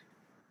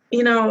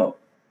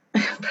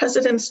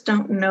 presidents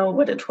don't know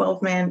what a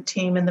 12-man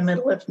team in the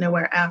middle of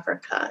nowhere,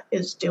 Africa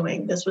is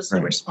doing. This was the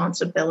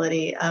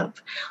responsibility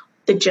of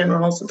the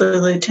generals,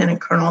 the lieutenant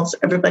colonels,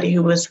 everybody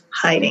who was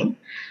hiding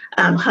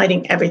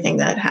everything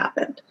that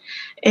happened.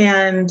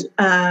 And,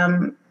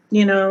 no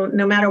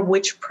matter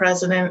which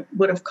president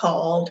would have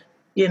called,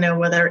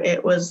 whether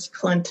it was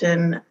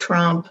Clinton,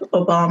 Trump,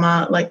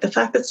 Obama, like the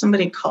fact that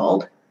somebody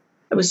called,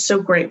 I was so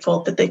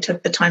grateful that they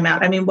took the time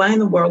out. I mean, why in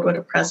the world would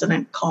a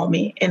president call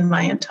me in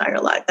my entire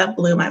life? That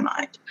blew my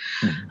mind.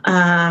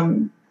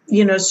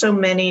 Mm-hmm. So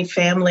many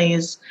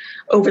families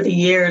over the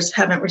years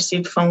haven't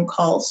received phone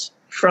calls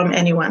from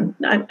anyone.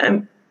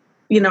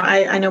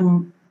 I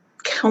know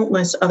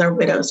countless other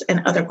widows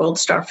and other Gold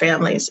Star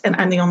families, and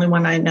I'm the only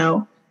one I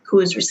know who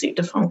has received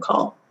a phone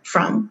call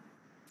from,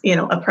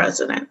 a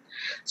president.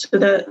 So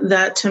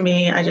that to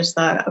me, I just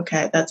thought,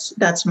 okay,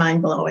 that's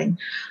mind blowing.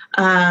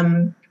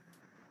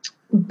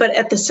 But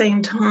at the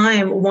same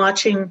time,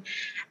 watching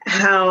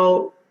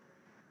how,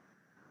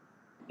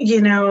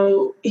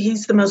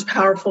 he's the most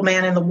powerful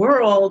man in the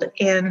world.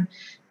 And,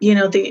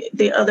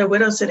 the other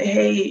widow said,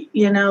 hey,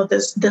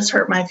 this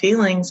hurt my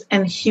feelings.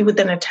 And he would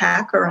then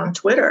attack her on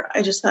Twitter.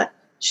 I just thought,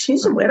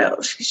 she's a widow.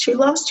 She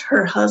lost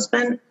her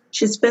husband.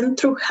 She's been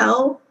through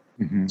hell.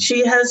 Mm-hmm.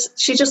 She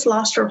just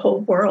lost her whole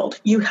world.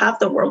 You have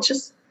the world.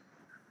 Just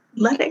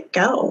let it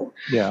go.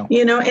 Yeah.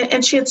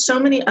 And she had so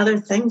many other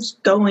things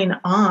going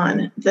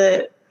on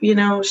that,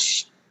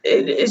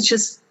 it's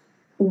just,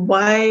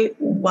 why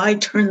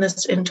turn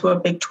this into a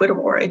big Twitter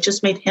war? It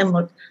just made him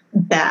look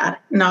bad,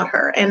 not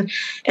her. And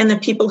the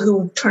people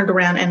who turned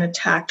around and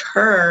attacked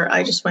her,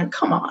 I just went,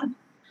 come on.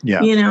 Yeah.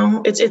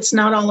 It's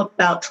not all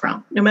about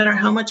Trump. No matter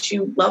how much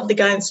you love the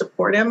guy and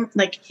support him,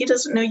 like he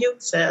doesn't know you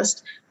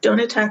exist. Don't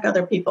attack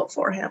other people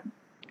for him.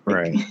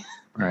 Right.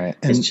 Right.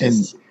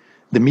 And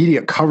the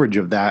media coverage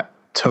of that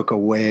took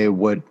away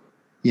what,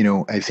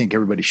 I think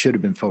everybody should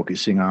have been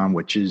focusing on,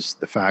 which is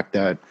the fact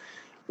that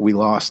we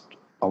lost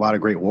a lot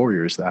of great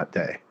warriors that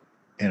day,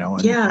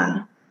 and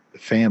Yeah. the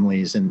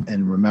families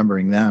and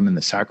remembering them and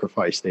the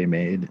sacrifice they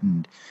made.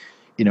 And,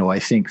 I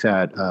think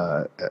that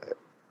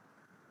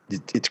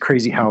it's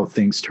crazy how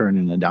things turn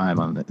in a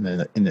dime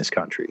in this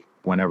country.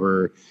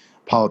 Whenever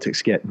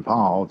politics get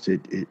involved,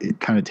 it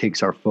kind of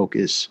takes our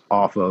focus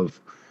off of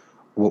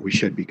what we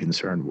should be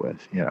concerned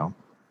with,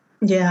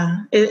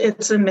 Yeah,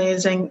 it's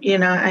amazing.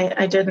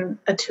 I did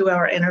a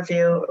 2-hour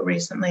interview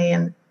recently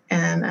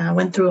and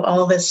went through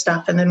all this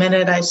stuff. And the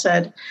minute I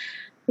said,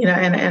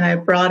 and I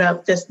brought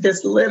up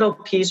this little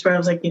piece where I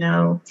was like,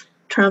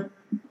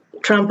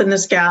 Trump and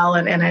this gal,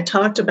 and I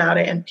talked about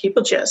it, and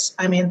people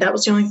that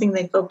was the only thing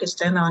they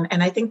focused in on.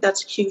 And I think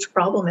that's a huge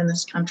problem in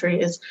this country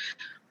is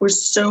we're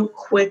so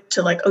quick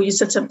to like, oh, you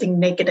said something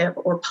negative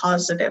or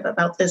positive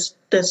about this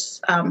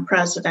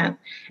president,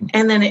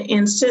 and then it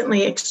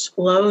instantly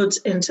explodes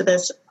into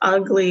this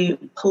ugly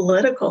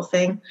political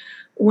thing,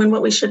 when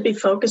what we should be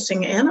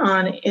focusing in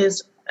on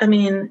is,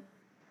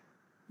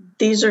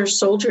 these are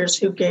soldiers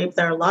who gave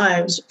their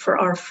lives for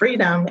our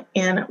freedom.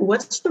 And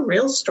what's the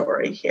real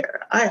story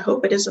here? I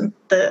hope it isn't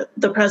the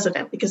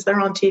president, because they're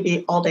on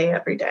TV all day,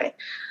 every day.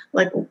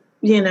 Like,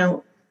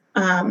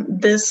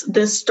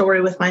 this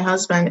story with my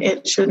husband,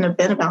 it shouldn't have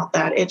been about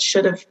that. It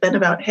should have been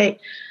about, hey,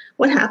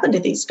 what happened to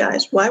these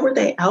guys? Why were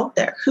they out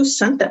there? Who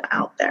sent them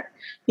out there?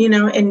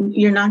 And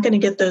you're not going to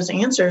get those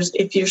answers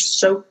if you're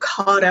so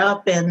caught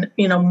up in,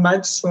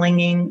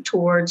 mudslinging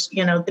towards,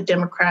 the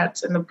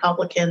Democrats and the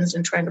Republicans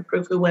and trying to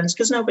prove who wins,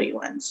 because nobody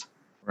wins.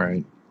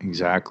 Right.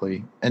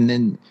 Exactly. And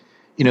then,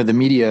 the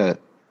media,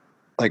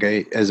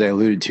 as I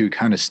alluded to,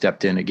 kind of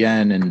stepped in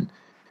again,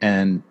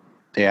 and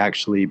they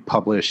actually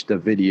published a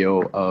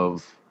video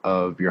of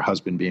your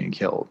husband being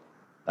killed.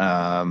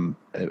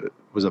 It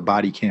was a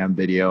body cam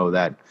video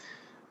that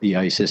the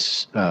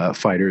ISIS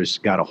fighters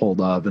got a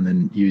hold of and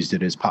then used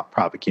it as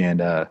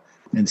propaganda,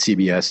 and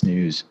CBS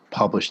News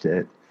published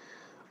it.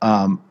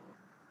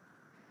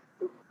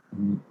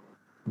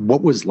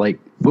 What was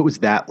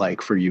that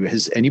like for you?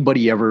 Has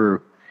anybody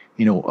ever,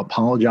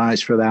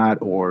 apologized for that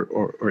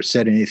or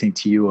said anything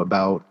to you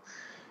about,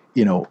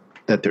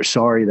 that they're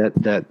sorry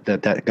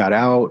that got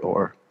out,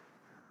 or?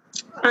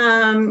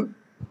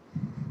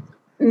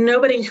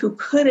 Nobody who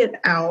put it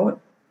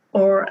out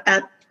or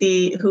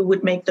who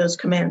would make those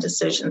command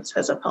decisions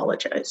has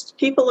apologized.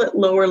 People at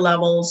lower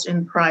levels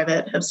in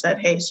private have said,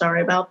 hey,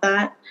 sorry about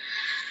that.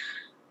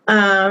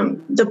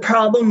 The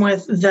problem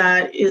with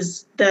that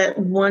is that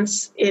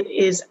once it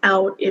is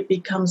out, it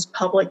becomes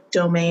public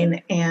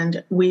domain,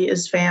 and we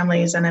as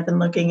families, and I've been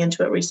looking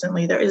into it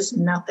recently, there is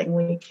nothing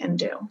we can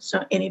do.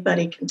 So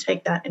anybody can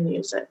take that and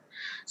use it.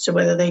 So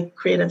whether they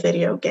create a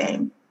video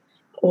game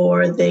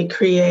or they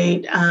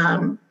create,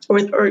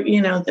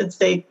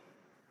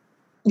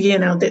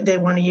 they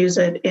want to use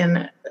it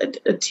in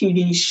a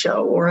TV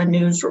show or a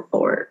news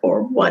report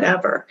or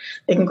whatever,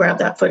 they can grab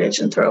that footage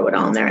and throw it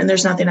on there. And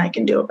there's nothing I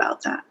can do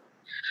about that,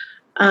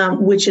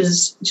 which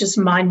is just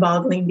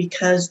mind-boggling,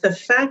 because the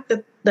fact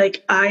that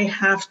I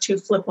have to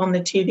flip on the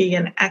TV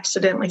and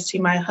accidentally see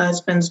my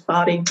husband's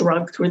body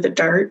dragged through the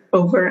dirt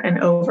over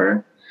and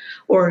over,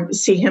 or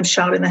see him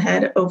shot in the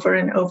head over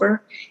and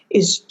over,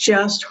 is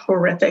just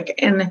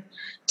horrific. And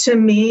to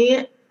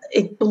me,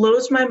 it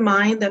blows my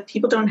mind that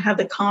people don't have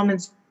the common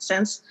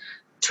sense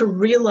to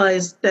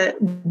realize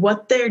that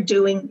what they're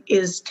doing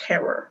is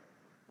terror.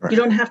 Right. You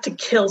don't have to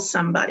kill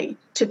somebody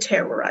to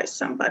terrorize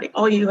somebody.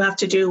 All you have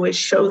to do is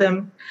show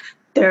them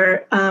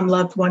their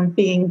loved one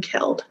being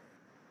killed.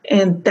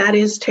 And that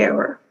is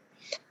terror.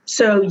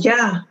 So,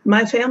 yeah,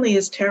 my family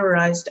is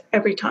terrorized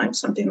every time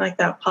something like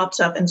that pops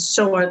up, and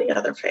so are the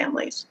other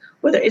families.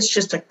 Whether it's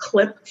just a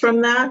clip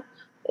from that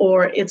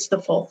or it's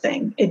the full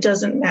thing, it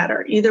doesn't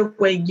matter. Either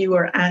way, you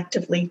are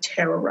actively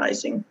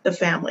terrorizing the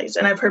families.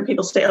 And I've heard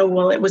people say, oh,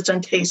 well, it was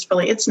done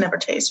tastefully. It's never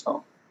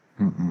tasteful.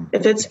 Mm-mm.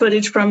 If it's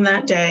footage from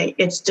that day,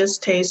 it's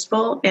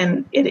distasteful,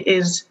 and it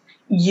is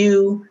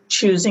you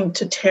choosing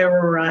to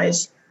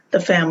terrorize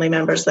the family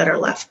members that are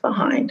left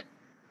behind.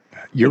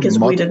 Because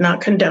we did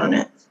not condone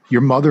it.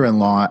 Your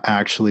mother-in-law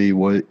actually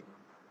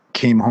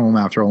came home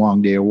after a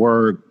long day of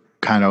work,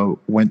 kind of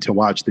went to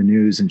watch the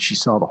news, and she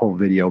saw the whole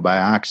video by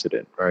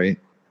accident, right?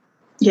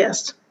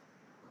 Yes.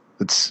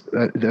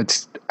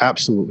 That's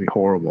absolutely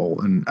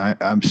horrible. And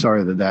I'm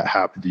sorry that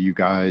happened to you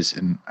guys.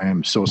 And I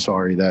am so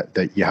sorry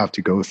that you have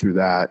to go through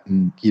that.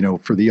 And,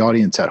 for the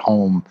audience at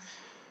home,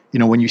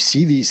 when you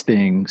see these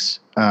things,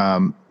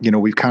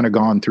 we've kind of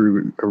gone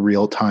through a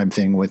real time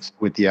thing with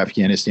the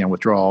Afghanistan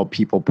withdrawal,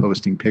 people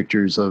posting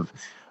pictures of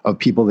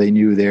people they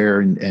knew there.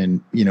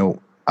 And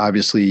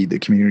obviously the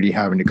community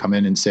having to come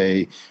in and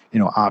say,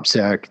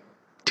 OPSEC,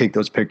 take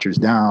those pictures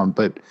down.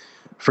 But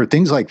for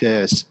things like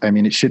this,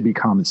 it should be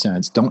common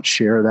sense. Don't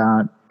share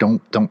that.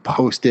 Don't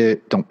post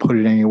it. Don't put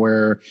it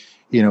anywhere.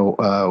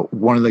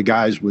 One of the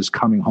guys was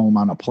coming home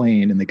on a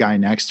plane, and the guy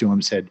next to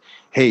him said,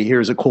 hey,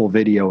 here's a cool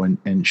video,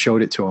 and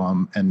showed it to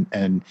him.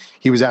 And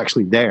he was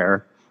actually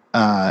there.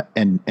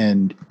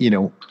 And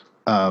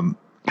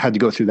had to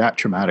go through that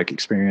traumatic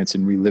experience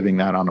and reliving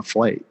that on a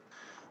flight.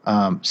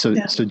 So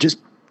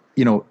just,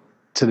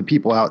 to the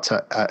people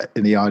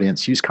in the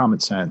audience, use common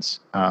sense,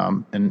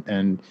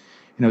 and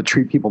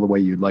treat people the way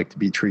you'd like to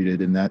be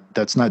treated. And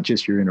that's not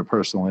just your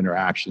interpersonal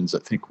interactions. I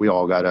think we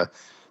all got to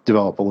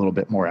develop a little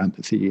bit more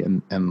empathy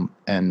and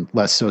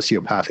less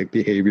sociopathic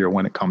behavior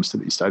when it comes to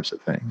these types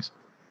of things.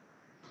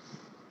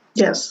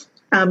 Yes,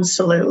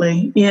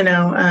 absolutely.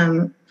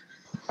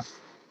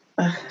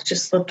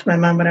 Just slipped my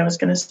mind what I was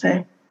going to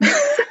say.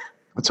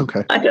 That's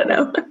okay. I don't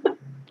know.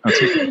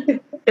 That's okay.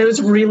 It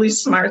was really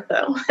smart,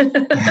 though.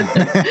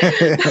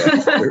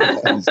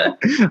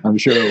 I'm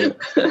sure.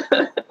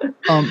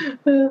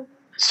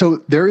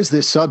 So there is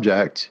this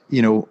subject,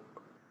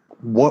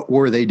 what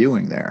were they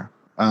doing there?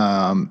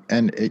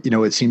 And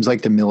it seems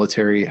like the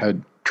military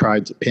had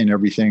tried to pin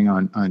everything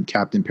on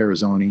Captain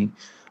Perazzoni.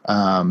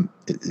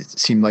 It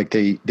seemed like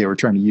they were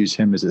trying to use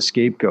him as a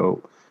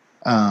scapegoat.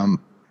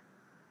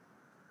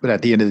 But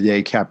at the end of the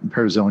day, Captain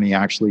Perazzoni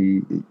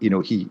actually,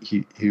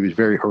 he was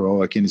very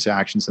heroic in his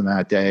actions on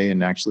that day.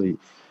 And actually,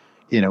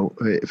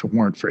 if it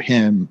weren't for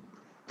him,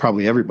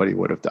 probably everybody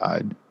would have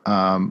died.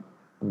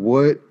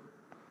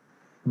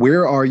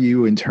 Where are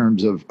you in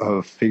terms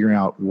of figuring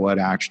out what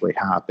actually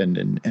happened?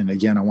 And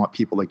again, I want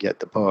people to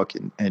get the book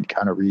and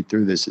kind of read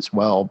through this as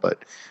well.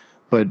 But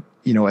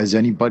has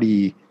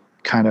anybody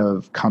kind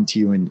of come to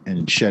you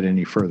and shed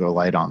any further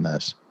light on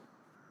this?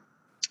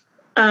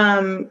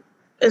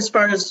 As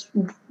far as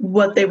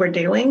what they were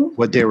doing?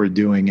 What they were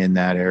doing in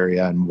that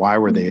area, and why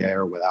were they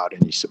there without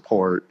any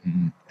support?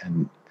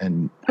 And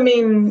I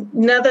mean,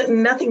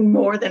 nothing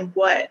more than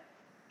what,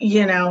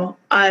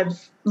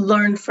 I've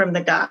learned from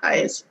the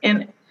guys.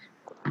 And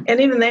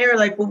even there,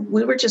 like,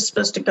 we were just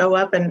supposed to go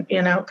up and,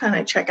 kind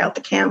of check out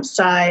the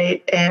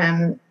campsite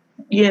and,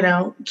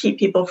 keep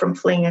people from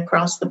fleeing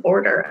across the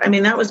border. I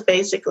mean, that was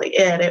basically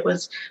it. It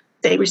was,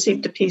 they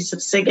received a piece of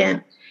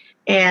SIGINT,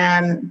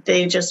 and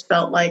they just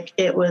felt like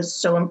it was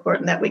so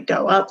important that we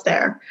go up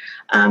there.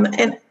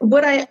 And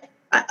what I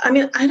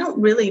don't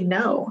really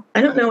know.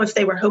 I don't know if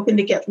they were hoping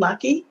to get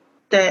lucky,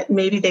 that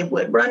maybe they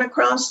would run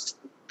across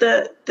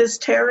this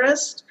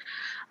terrorist.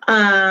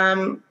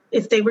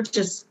 If they were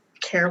just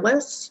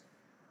careless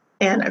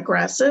and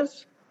aggressive,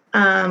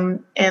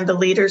 and the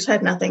leaders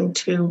had nothing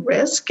to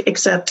risk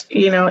except,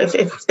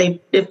 if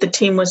the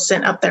team was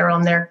sent up there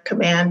on their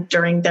command,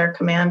 during their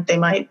command, they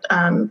might,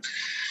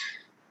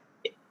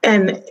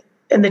 and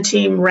the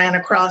team ran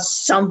across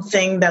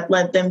something that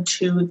led them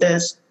to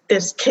this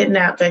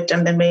kidnap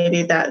victim, then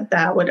maybe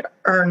that would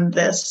earn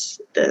this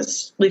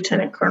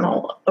lieutenant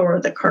colonel or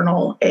the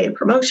colonel a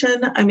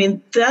promotion. I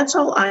mean, that's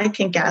all I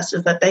can guess,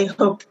 is that they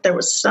hoped there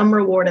was some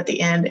reward at the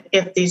end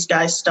if these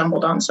guys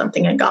stumbled on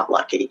something and got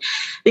lucky.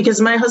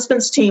 Because my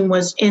husband's team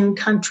was in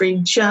country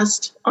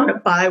just on a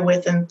by,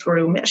 with, and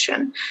through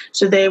mission.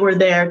 So they were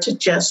there to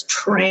just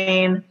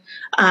train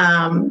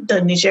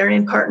the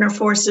Nigerian partner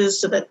forces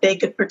so that they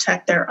could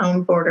protect their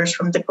own borders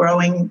from the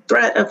growing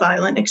threat of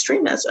violent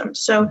extremism.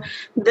 So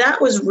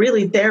that was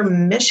really their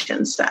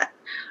mission set.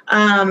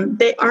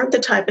 They aren't the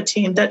type of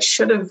team that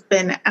should have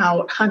been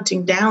out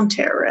hunting down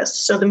terrorists.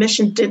 So the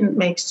mission didn't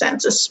make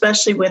sense,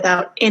 especially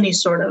without any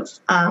sort of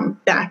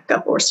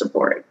backup or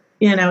support.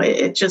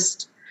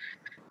 It's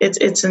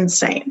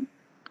insane.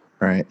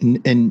 Right.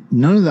 And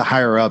none of the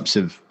higher ups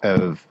have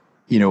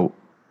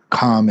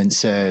come and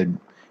said,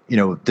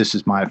 this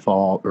is my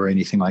fault or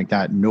anything like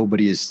that.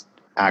 Nobody is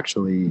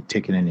actually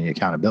taking any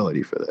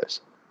accountability for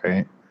this,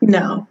 right?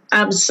 No,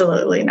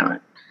 absolutely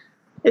not.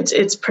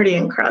 It's pretty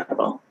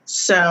incredible.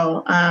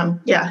 So,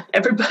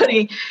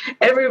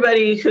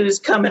 everybody who's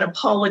come and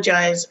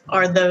apologized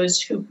are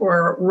those who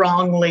were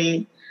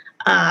wrongly,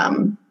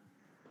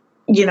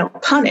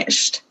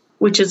 punished,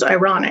 which is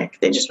ironic.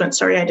 They just went,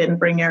 sorry, I didn't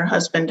bring your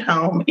husband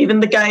home.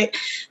 Even the guy,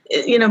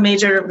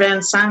 Major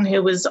Van San,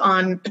 who was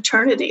on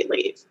paternity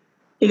leave.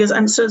 He goes,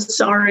 I'm so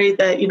sorry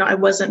that, I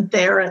wasn't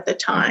there at the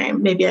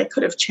time. Maybe I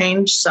could have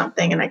changed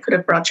something and I could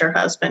have brought your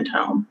husband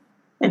home.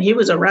 And he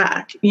was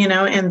Iraq,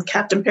 and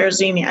Captain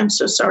Perazzoni, I'm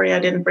so sorry I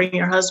didn't bring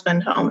your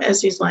husband home,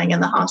 as he's laying in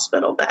the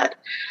hospital bed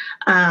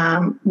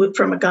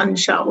from a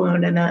gunshot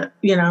wound and a,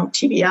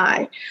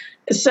 TBI.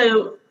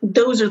 So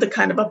those are the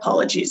kind of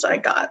apologies I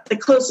got. The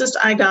closest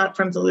I got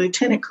from the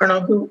lieutenant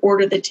colonel who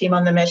ordered the team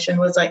on the mission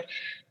was like,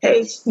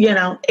 hey,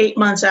 8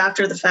 months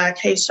after the fact,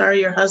 hey,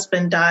 sorry your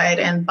husband died.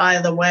 And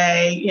by the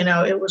way,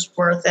 it was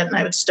worth it. And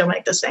I would still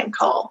make the same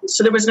call.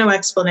 So there was no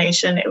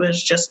explanation. It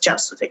was just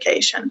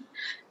justification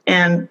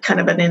and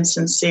kind of an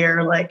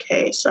insincere, like,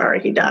 hey,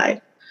 sorry he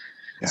died.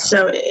 Yeah.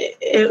 So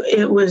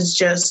it was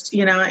just,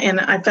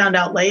 and I found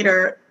out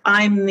later,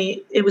 I'm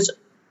the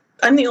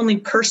only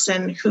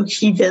person who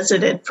he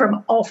visited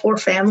from all four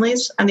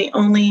families. I'm the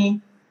only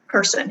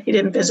person. He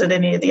didn't visit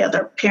any of the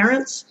other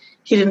parents.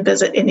 He didn't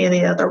visit any of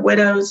the other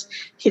widows.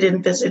 He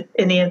didn't visit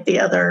any of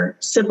the other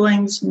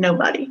siblings,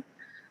 nobody.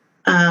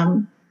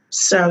 It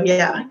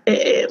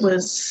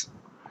was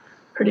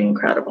pretty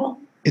incredible.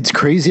 It's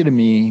crazy to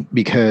me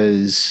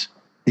because,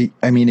 it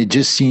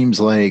just seems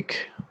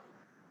like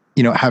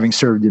having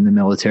served in the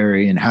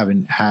military and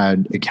having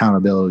had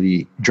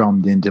accountability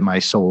drummed into my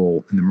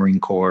soul in the Marine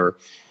Corps,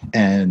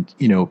 and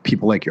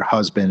people like your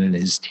husband and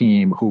his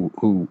team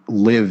who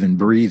live and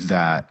breathe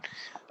that,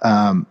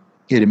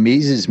 it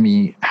amazes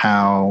me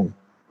how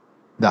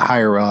the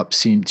higher ups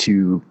seem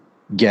to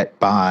get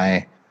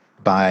by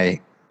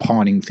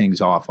pawning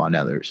things off on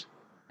others,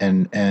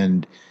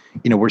 and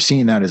we're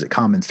seeing that as a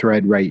common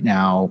thread right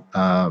now.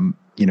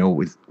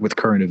 With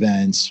current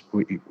events,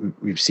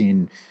 we've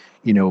seen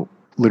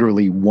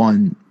literally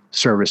one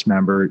service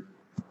member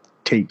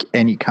take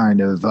any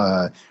kind of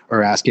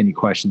or ask any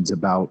questions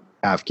about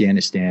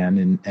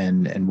Afghanistan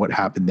and what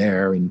happened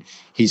there, and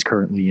he's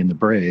currently in the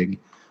brig.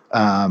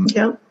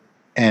 Yep.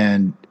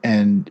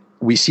 And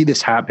we see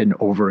this happen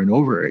over and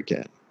over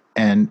again.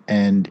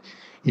 And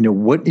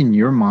what in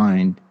your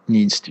mind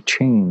needs to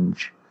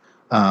change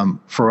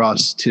for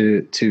us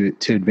to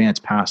advance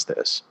past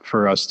this,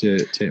 for us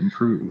to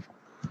improve?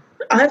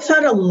 I've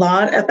thought a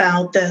lot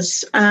about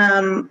this.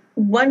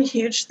 One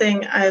huge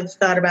thing I've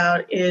thought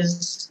about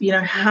is,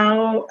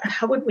 how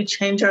would we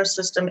change our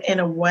system in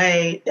a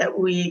way that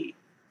we,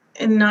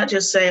 and not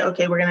just say,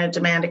 okay, we're going to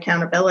demand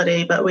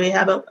accountability, but we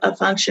have a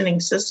functioning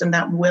system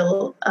that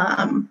will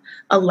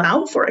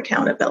allow for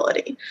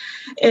accountability.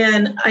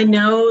 And I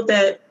know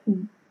that,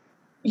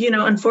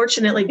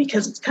 unfortunately,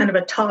 because it's kind of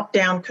a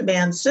top-down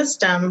command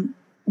system,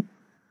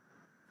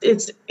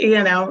 it's,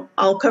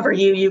 I'll cover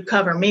you, you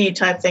cover me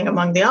type thing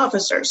among the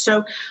officers.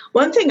 So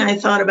one thing I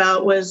thought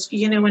about was,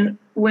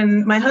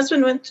 when my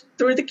husband went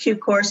through the Q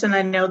course, and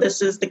I know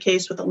this is the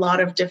case with a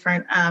lot of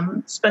different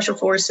special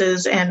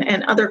forces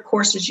and other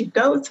courses you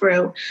go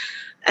through,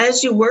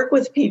 as you work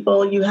with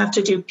people, you have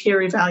to do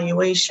peer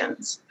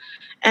evaluations.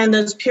 And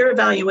those peer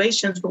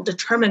evaluations will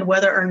determine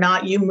whether or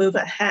not you move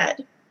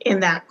ahead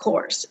in that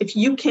course. If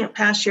you can't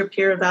pass your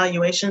peer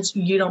evaluations,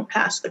 you don't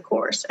pass the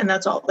course, and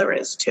that's all there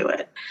is to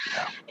it.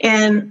 Yeah.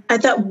 And I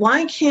thought,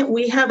 why can't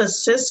we have a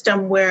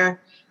system where,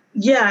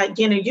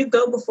 you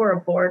go before a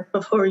board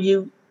before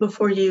you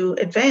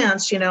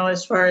advance,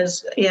 as far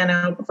as,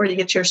 before you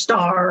get your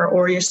star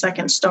or your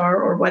second star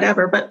or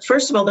whatever. But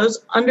first of all, those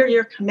under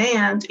your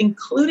command,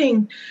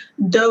 including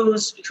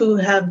those who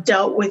have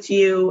dealt with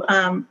you,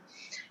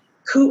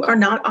 who are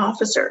not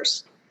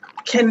officers,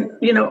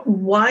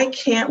 why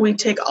can't we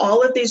take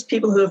all of these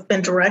people who have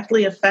been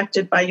directly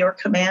affected by your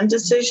command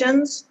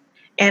decisions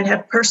and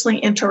have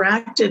personally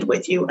interacted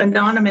with you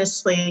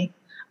anonymously,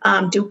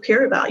 do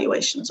peer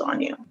evaluations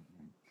on you?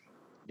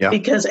 Yeah.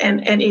 Because,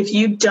 and if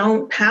you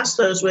don't pass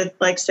those with,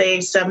 like, say,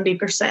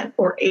 70%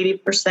 or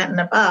 80% and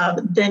above,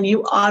 then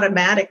you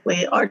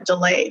automatically are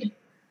delayed.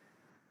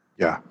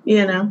 Yeah.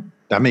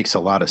 That makes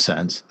a lot of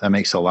sense. I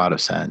mean,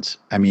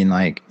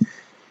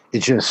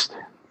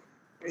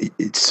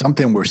 it's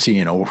something we're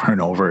seeing over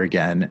and over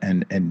again,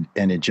 and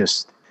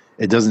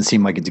it doesn't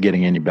seem like it's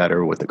getting any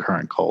better with the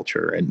current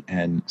culture,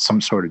 and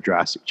some sort of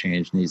drastic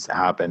change needs to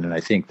happen. And I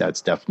think that's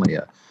definitely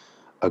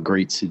a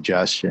great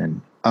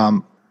suggestion.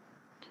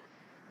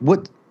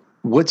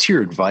 What's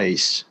your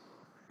advice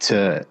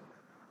to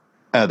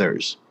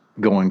others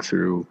going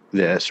through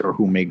this, or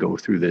who may go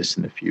through this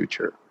in the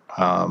future?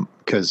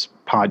 Because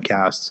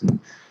podcasts,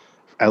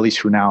 at least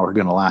for now, are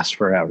going to last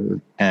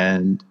forever,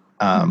 and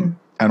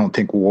I don't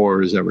think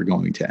war is ever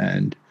going to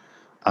end.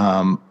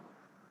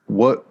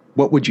 What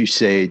would you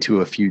say to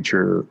a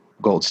future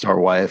Gold Star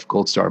wife,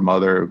 Gold Star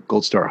mother,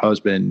 Gold Star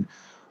husband,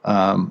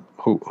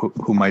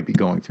 who might be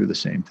going through the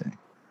same thing?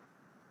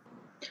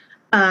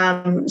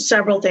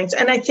 Several things,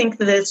 and I think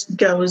this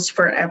goes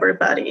for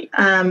everybody.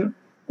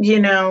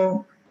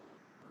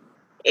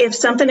 If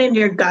something in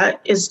your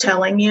gut is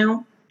telling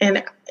you,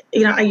 and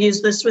I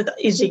use this with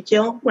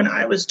Ezekiel when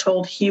I was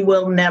told he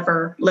will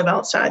never live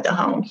outside the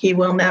home. He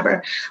will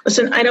never.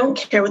 Listen, I don't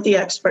care what the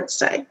experts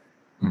say.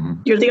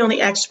 Mm-hmm. You're the only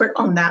expert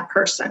on that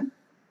person.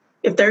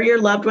 If they're your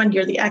loved one,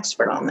 you're the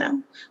expert on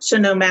them. So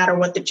no matter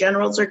what the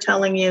generals are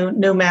telling you,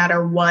 no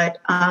matter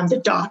what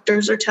the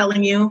doctors are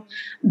telling you,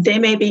 they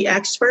may be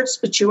experts,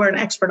 but you are an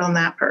expert on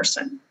that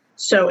person.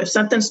 So if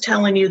something's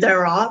telling you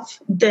they're off,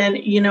 then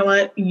you know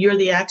what? You're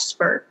the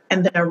expert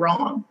and they're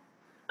wrong.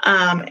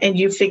 And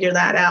you figure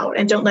that out,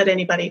 and don't let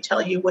anybody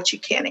tell you what you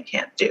can and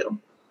can't do.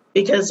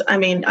 Because, I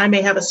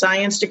may have a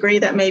science degree.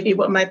 That may be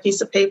what my piece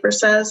of paper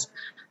says.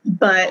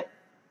 But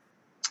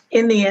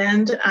in the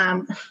end,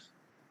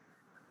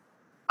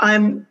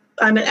 I'm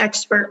an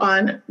expert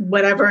on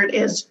whatever it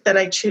is that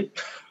I choose.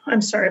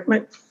 I'm sorry,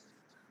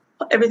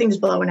 everything's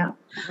blowing up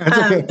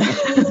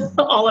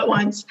all at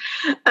once.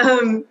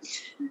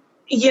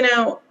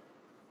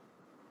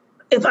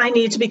 If I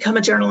need to become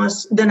a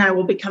journalist, then I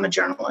will become a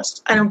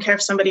journalist. I don't care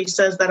if somebody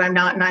says that I'm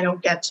not and I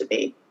don't get to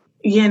be.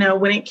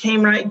 When it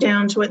came right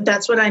down to it,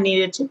 that's what I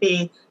needed to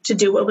be, to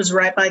do what was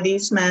right by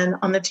these men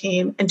on the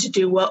team and to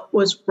do what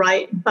was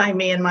right by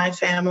me and my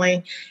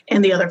family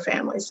and the other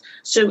families.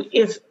 So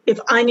if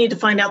I need to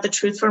find out the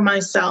truth for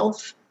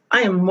myself,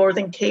 I am more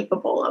than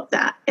capable of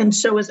that. And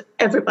so is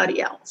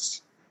everybody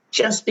else.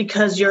 Just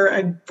because you're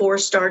a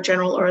 4-star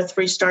general or a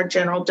 3-star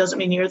general doesn't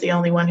mean you're the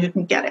only one who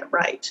can get it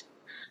right.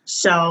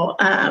 So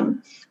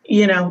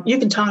you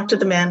can talk to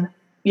the men,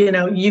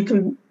 you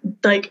can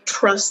like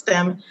trust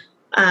them,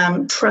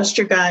 trust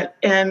your gut,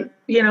 and,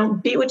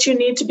 be what you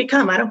need to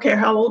become. I don't care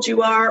how old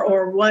you are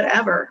or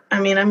whatever.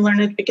 I mean, I'm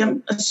learning to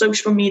become a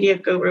social media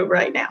guru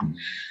right now.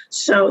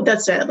 So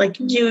that's it. Like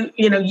you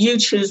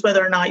choose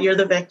whether or not you're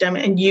the victim,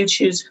 and you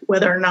choose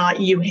whether or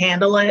not you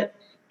handle it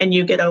and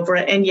you get over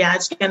it. And yeah,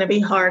 it's going to be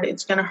hard.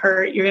 It's going to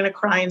hurt. You're going to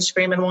cry and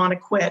scream and want to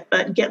quit,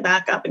 but get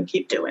back up and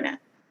keep doing it.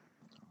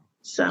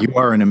 So you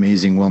are an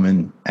amazing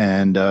woman.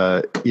 And,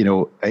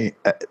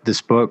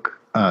 this book,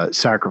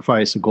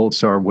 Sacrifice, A Gold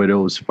Star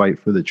Widow's Fight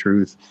for the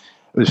Truth,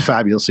 it was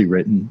fabulously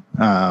written.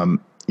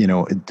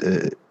 You'll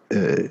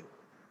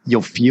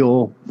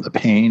feel the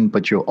pain,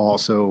 but you'll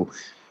also,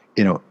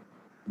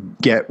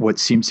 get what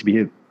seems to be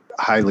a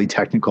highly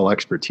technical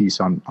expertise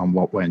on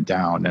what went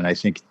down. And I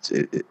think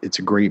it's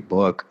a great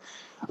book.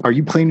 Are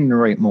you planning to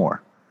write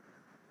more?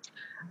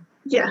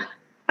 Yeah,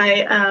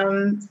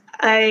 I'm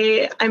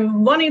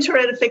wanting to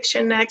write a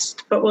fiction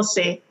next, but we'll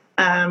see.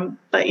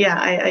 But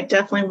yeah, I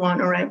definitely want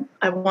to write.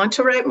 I want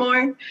to write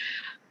more.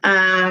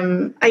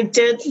 I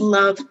did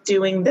love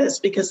doing this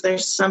because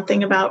there's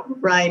something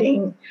about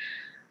writing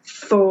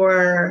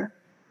for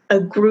a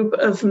group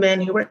of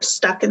men who were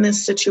stuck in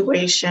this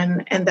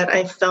situation, and that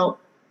I felt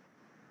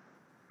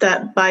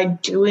that by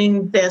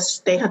doing this,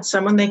 they had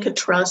someone they could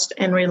trust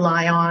and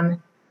rely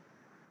on,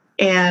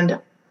 and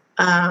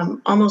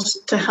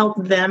almost to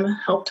help them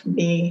helped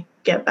me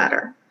get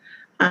better.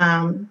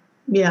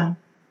 Yeah.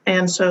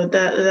 And so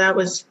that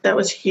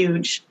was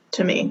huge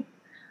to me.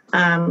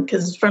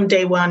 Because from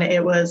day one,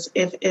 it was,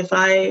 if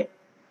I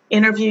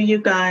interview you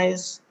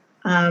guys,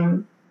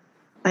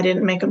 I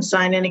didn't make them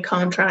sign any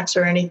contracts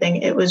or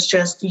anything. It was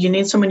just, you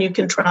need someone you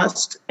can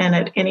trust. And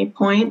at any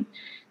point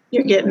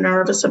you're getting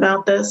nervous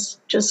about this,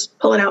 just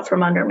pull it out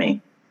from under me.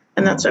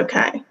 And that's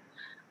okay.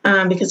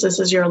 Because this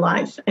is your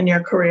life and your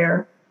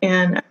career.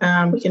 And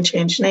we can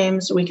change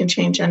names. We can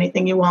change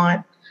anything you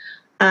want.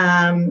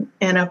 And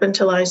up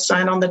until I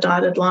sign on the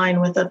dotted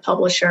line with a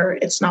publisher,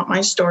 it's not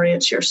my story,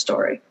 it's your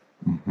story.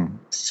 Mm-hmm.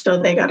 So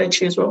they got to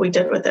choose what we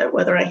did with it,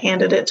 whether I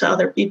handed it to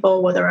other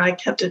people, whether I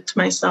kept it to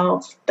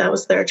myself. That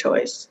was their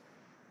choice.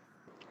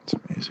 It's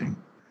amazing.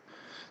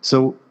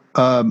 So,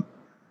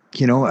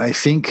 I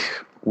think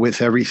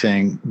with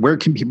everything, where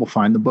can people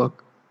find the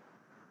book?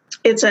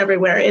 It's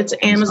everywhere. It's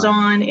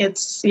Amazon.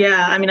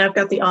 I've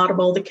got the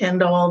Audible, the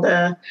Kindle,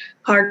 the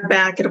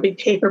hardback. It'll be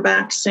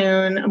paperback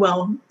soon.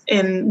 Well,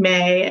 in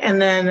May.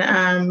 And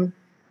then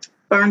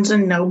Barnes &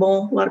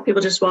 Noble. A lot of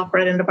people just walk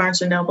right into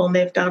Barnes & Noble and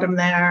they've got them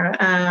there.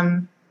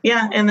 And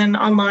then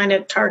online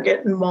at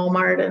Target and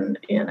Walmart and,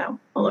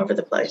 all over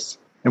the place.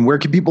 And where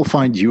can people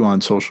find you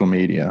on social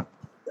media?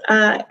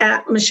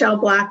 At Michelle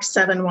Black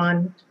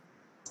 71.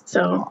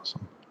 So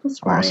awesome.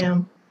 That's where I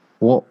am.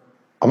 Well,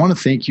 I want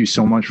to thank you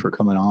so much for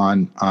coming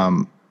on.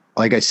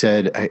 Like I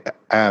said,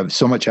 I have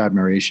so much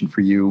admiration for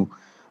you.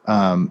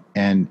 And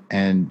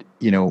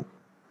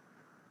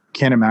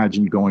can't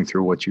imagine going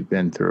through what you've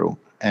been through.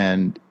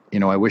 And,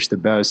 I wish the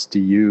best to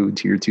you,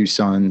 to your two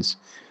sons,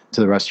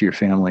 to the rest of your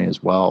family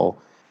as well.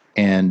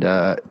 And,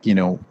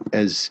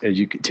 as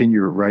you continue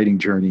your writing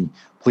journey,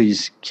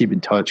 please keep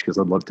in touch because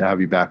I'd love to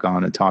have you back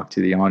on and talk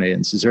to the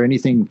audience. Is there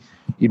anything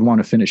you'd want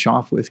to finish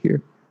off with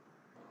here?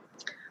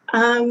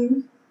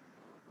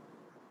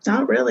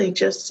 Not really.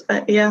 Just,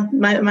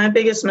 my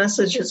biggest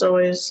message is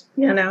always,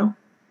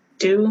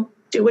 do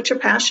what you're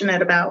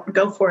passionate about.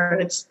 Go for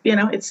it. It's,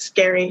 it's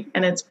scary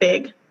and it's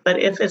big, but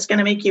if it's going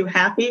to make you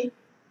happy,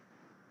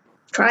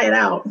 try it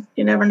out.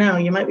 You never know.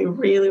 You might be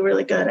really,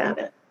 really good at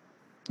it.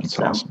 That's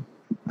awesome.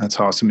 That's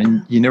awesome.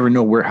 And you never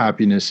know where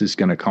happiness is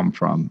going to come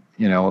from.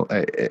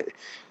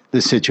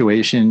 This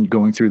situation,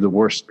 going through the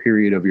worst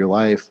period of your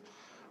life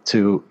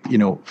to,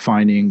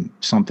 finding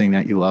something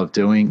that you love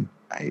doing.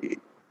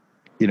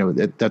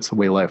 That's the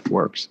way life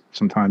works.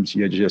 Sometimes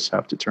you just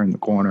have to turn the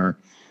corner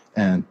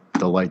and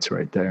the light's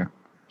right there.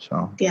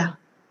 So, yeah.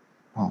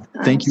 Well,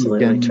 thank you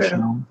again,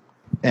 Michelle.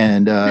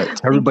 And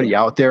to everybody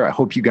out there, I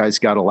hope you guys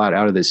got a lot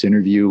out of this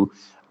interview.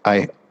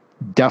 I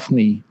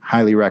definitely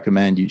highly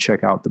recommend you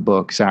check out the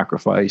book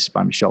Sacrifice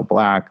by Michelle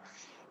Black.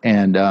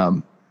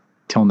 And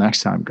till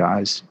next time,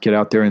 guys, get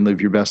out there and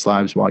live your best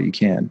lives while you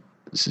can.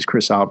 This is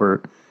Chris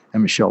Albert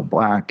and Michelle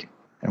Black,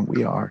 and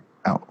we are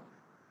out.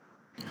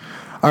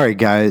 All right,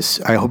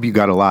 guys, I hope you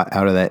got a lot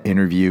out of that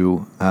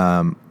interview.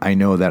 I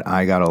know that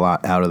I got a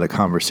lot out of the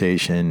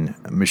conversation.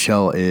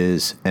 Michelle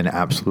is an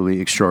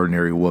absolutely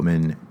extraordinary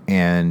woman.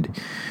 And,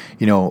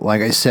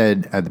 like I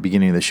said at the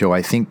beginning of the show,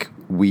 I think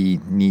we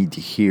need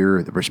to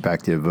hear the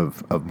perspective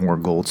of more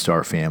Gold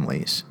Star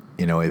families.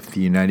 If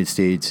the United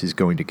States is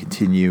going to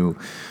continue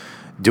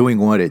doing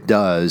what it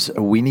does,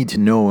 we need to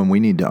know and we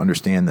need to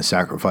understand the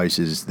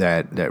sacrifices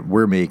that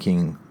we're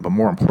making, but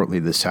more importantly,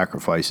 the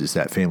sacrifices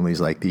that families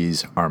like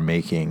these are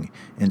making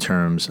in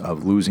terms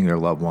of losing their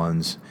loved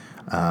ones.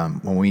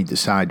 When we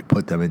decide to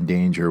put them in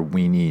danger,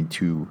 we need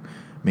to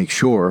make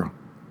sure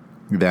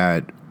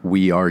that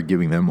we are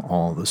giving them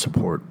all the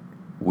support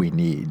we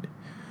need.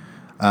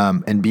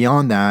 And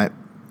beyond that,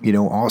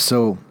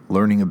 also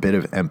learning a bit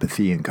of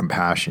empathy and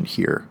compassion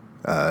here.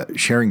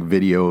 Sharing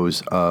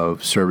videos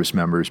of service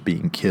members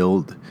being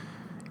killed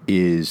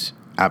is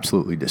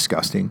absolutely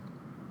disgusting.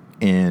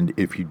 And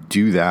if you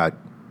do that,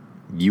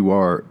 you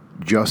are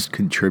just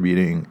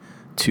contributing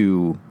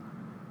to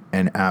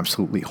an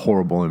absolutely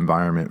horrible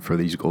environment for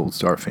these Gold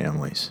Star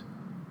families.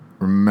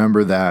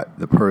 Remember that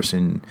the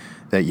person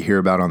that you hear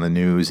about on the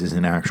news is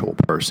an actual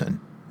person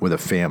with a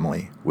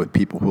family, with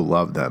people who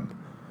love them,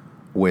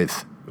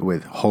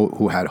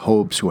 who had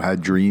hopes, who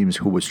had dreams,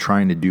 who was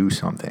trying to do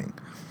something.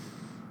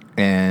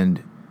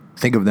 And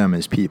think of them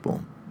as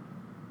people,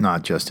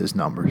 not just as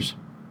numbers.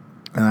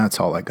 And that's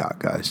all I got,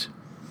 guys.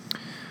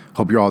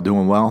 Hope you're all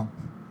doing well.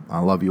 I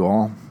love you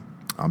all.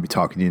 I'll be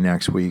talking to you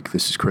next week.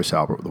 This is Chris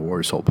Albert with the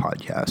Warrior Soul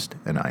Podcast,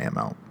 and I am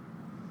out.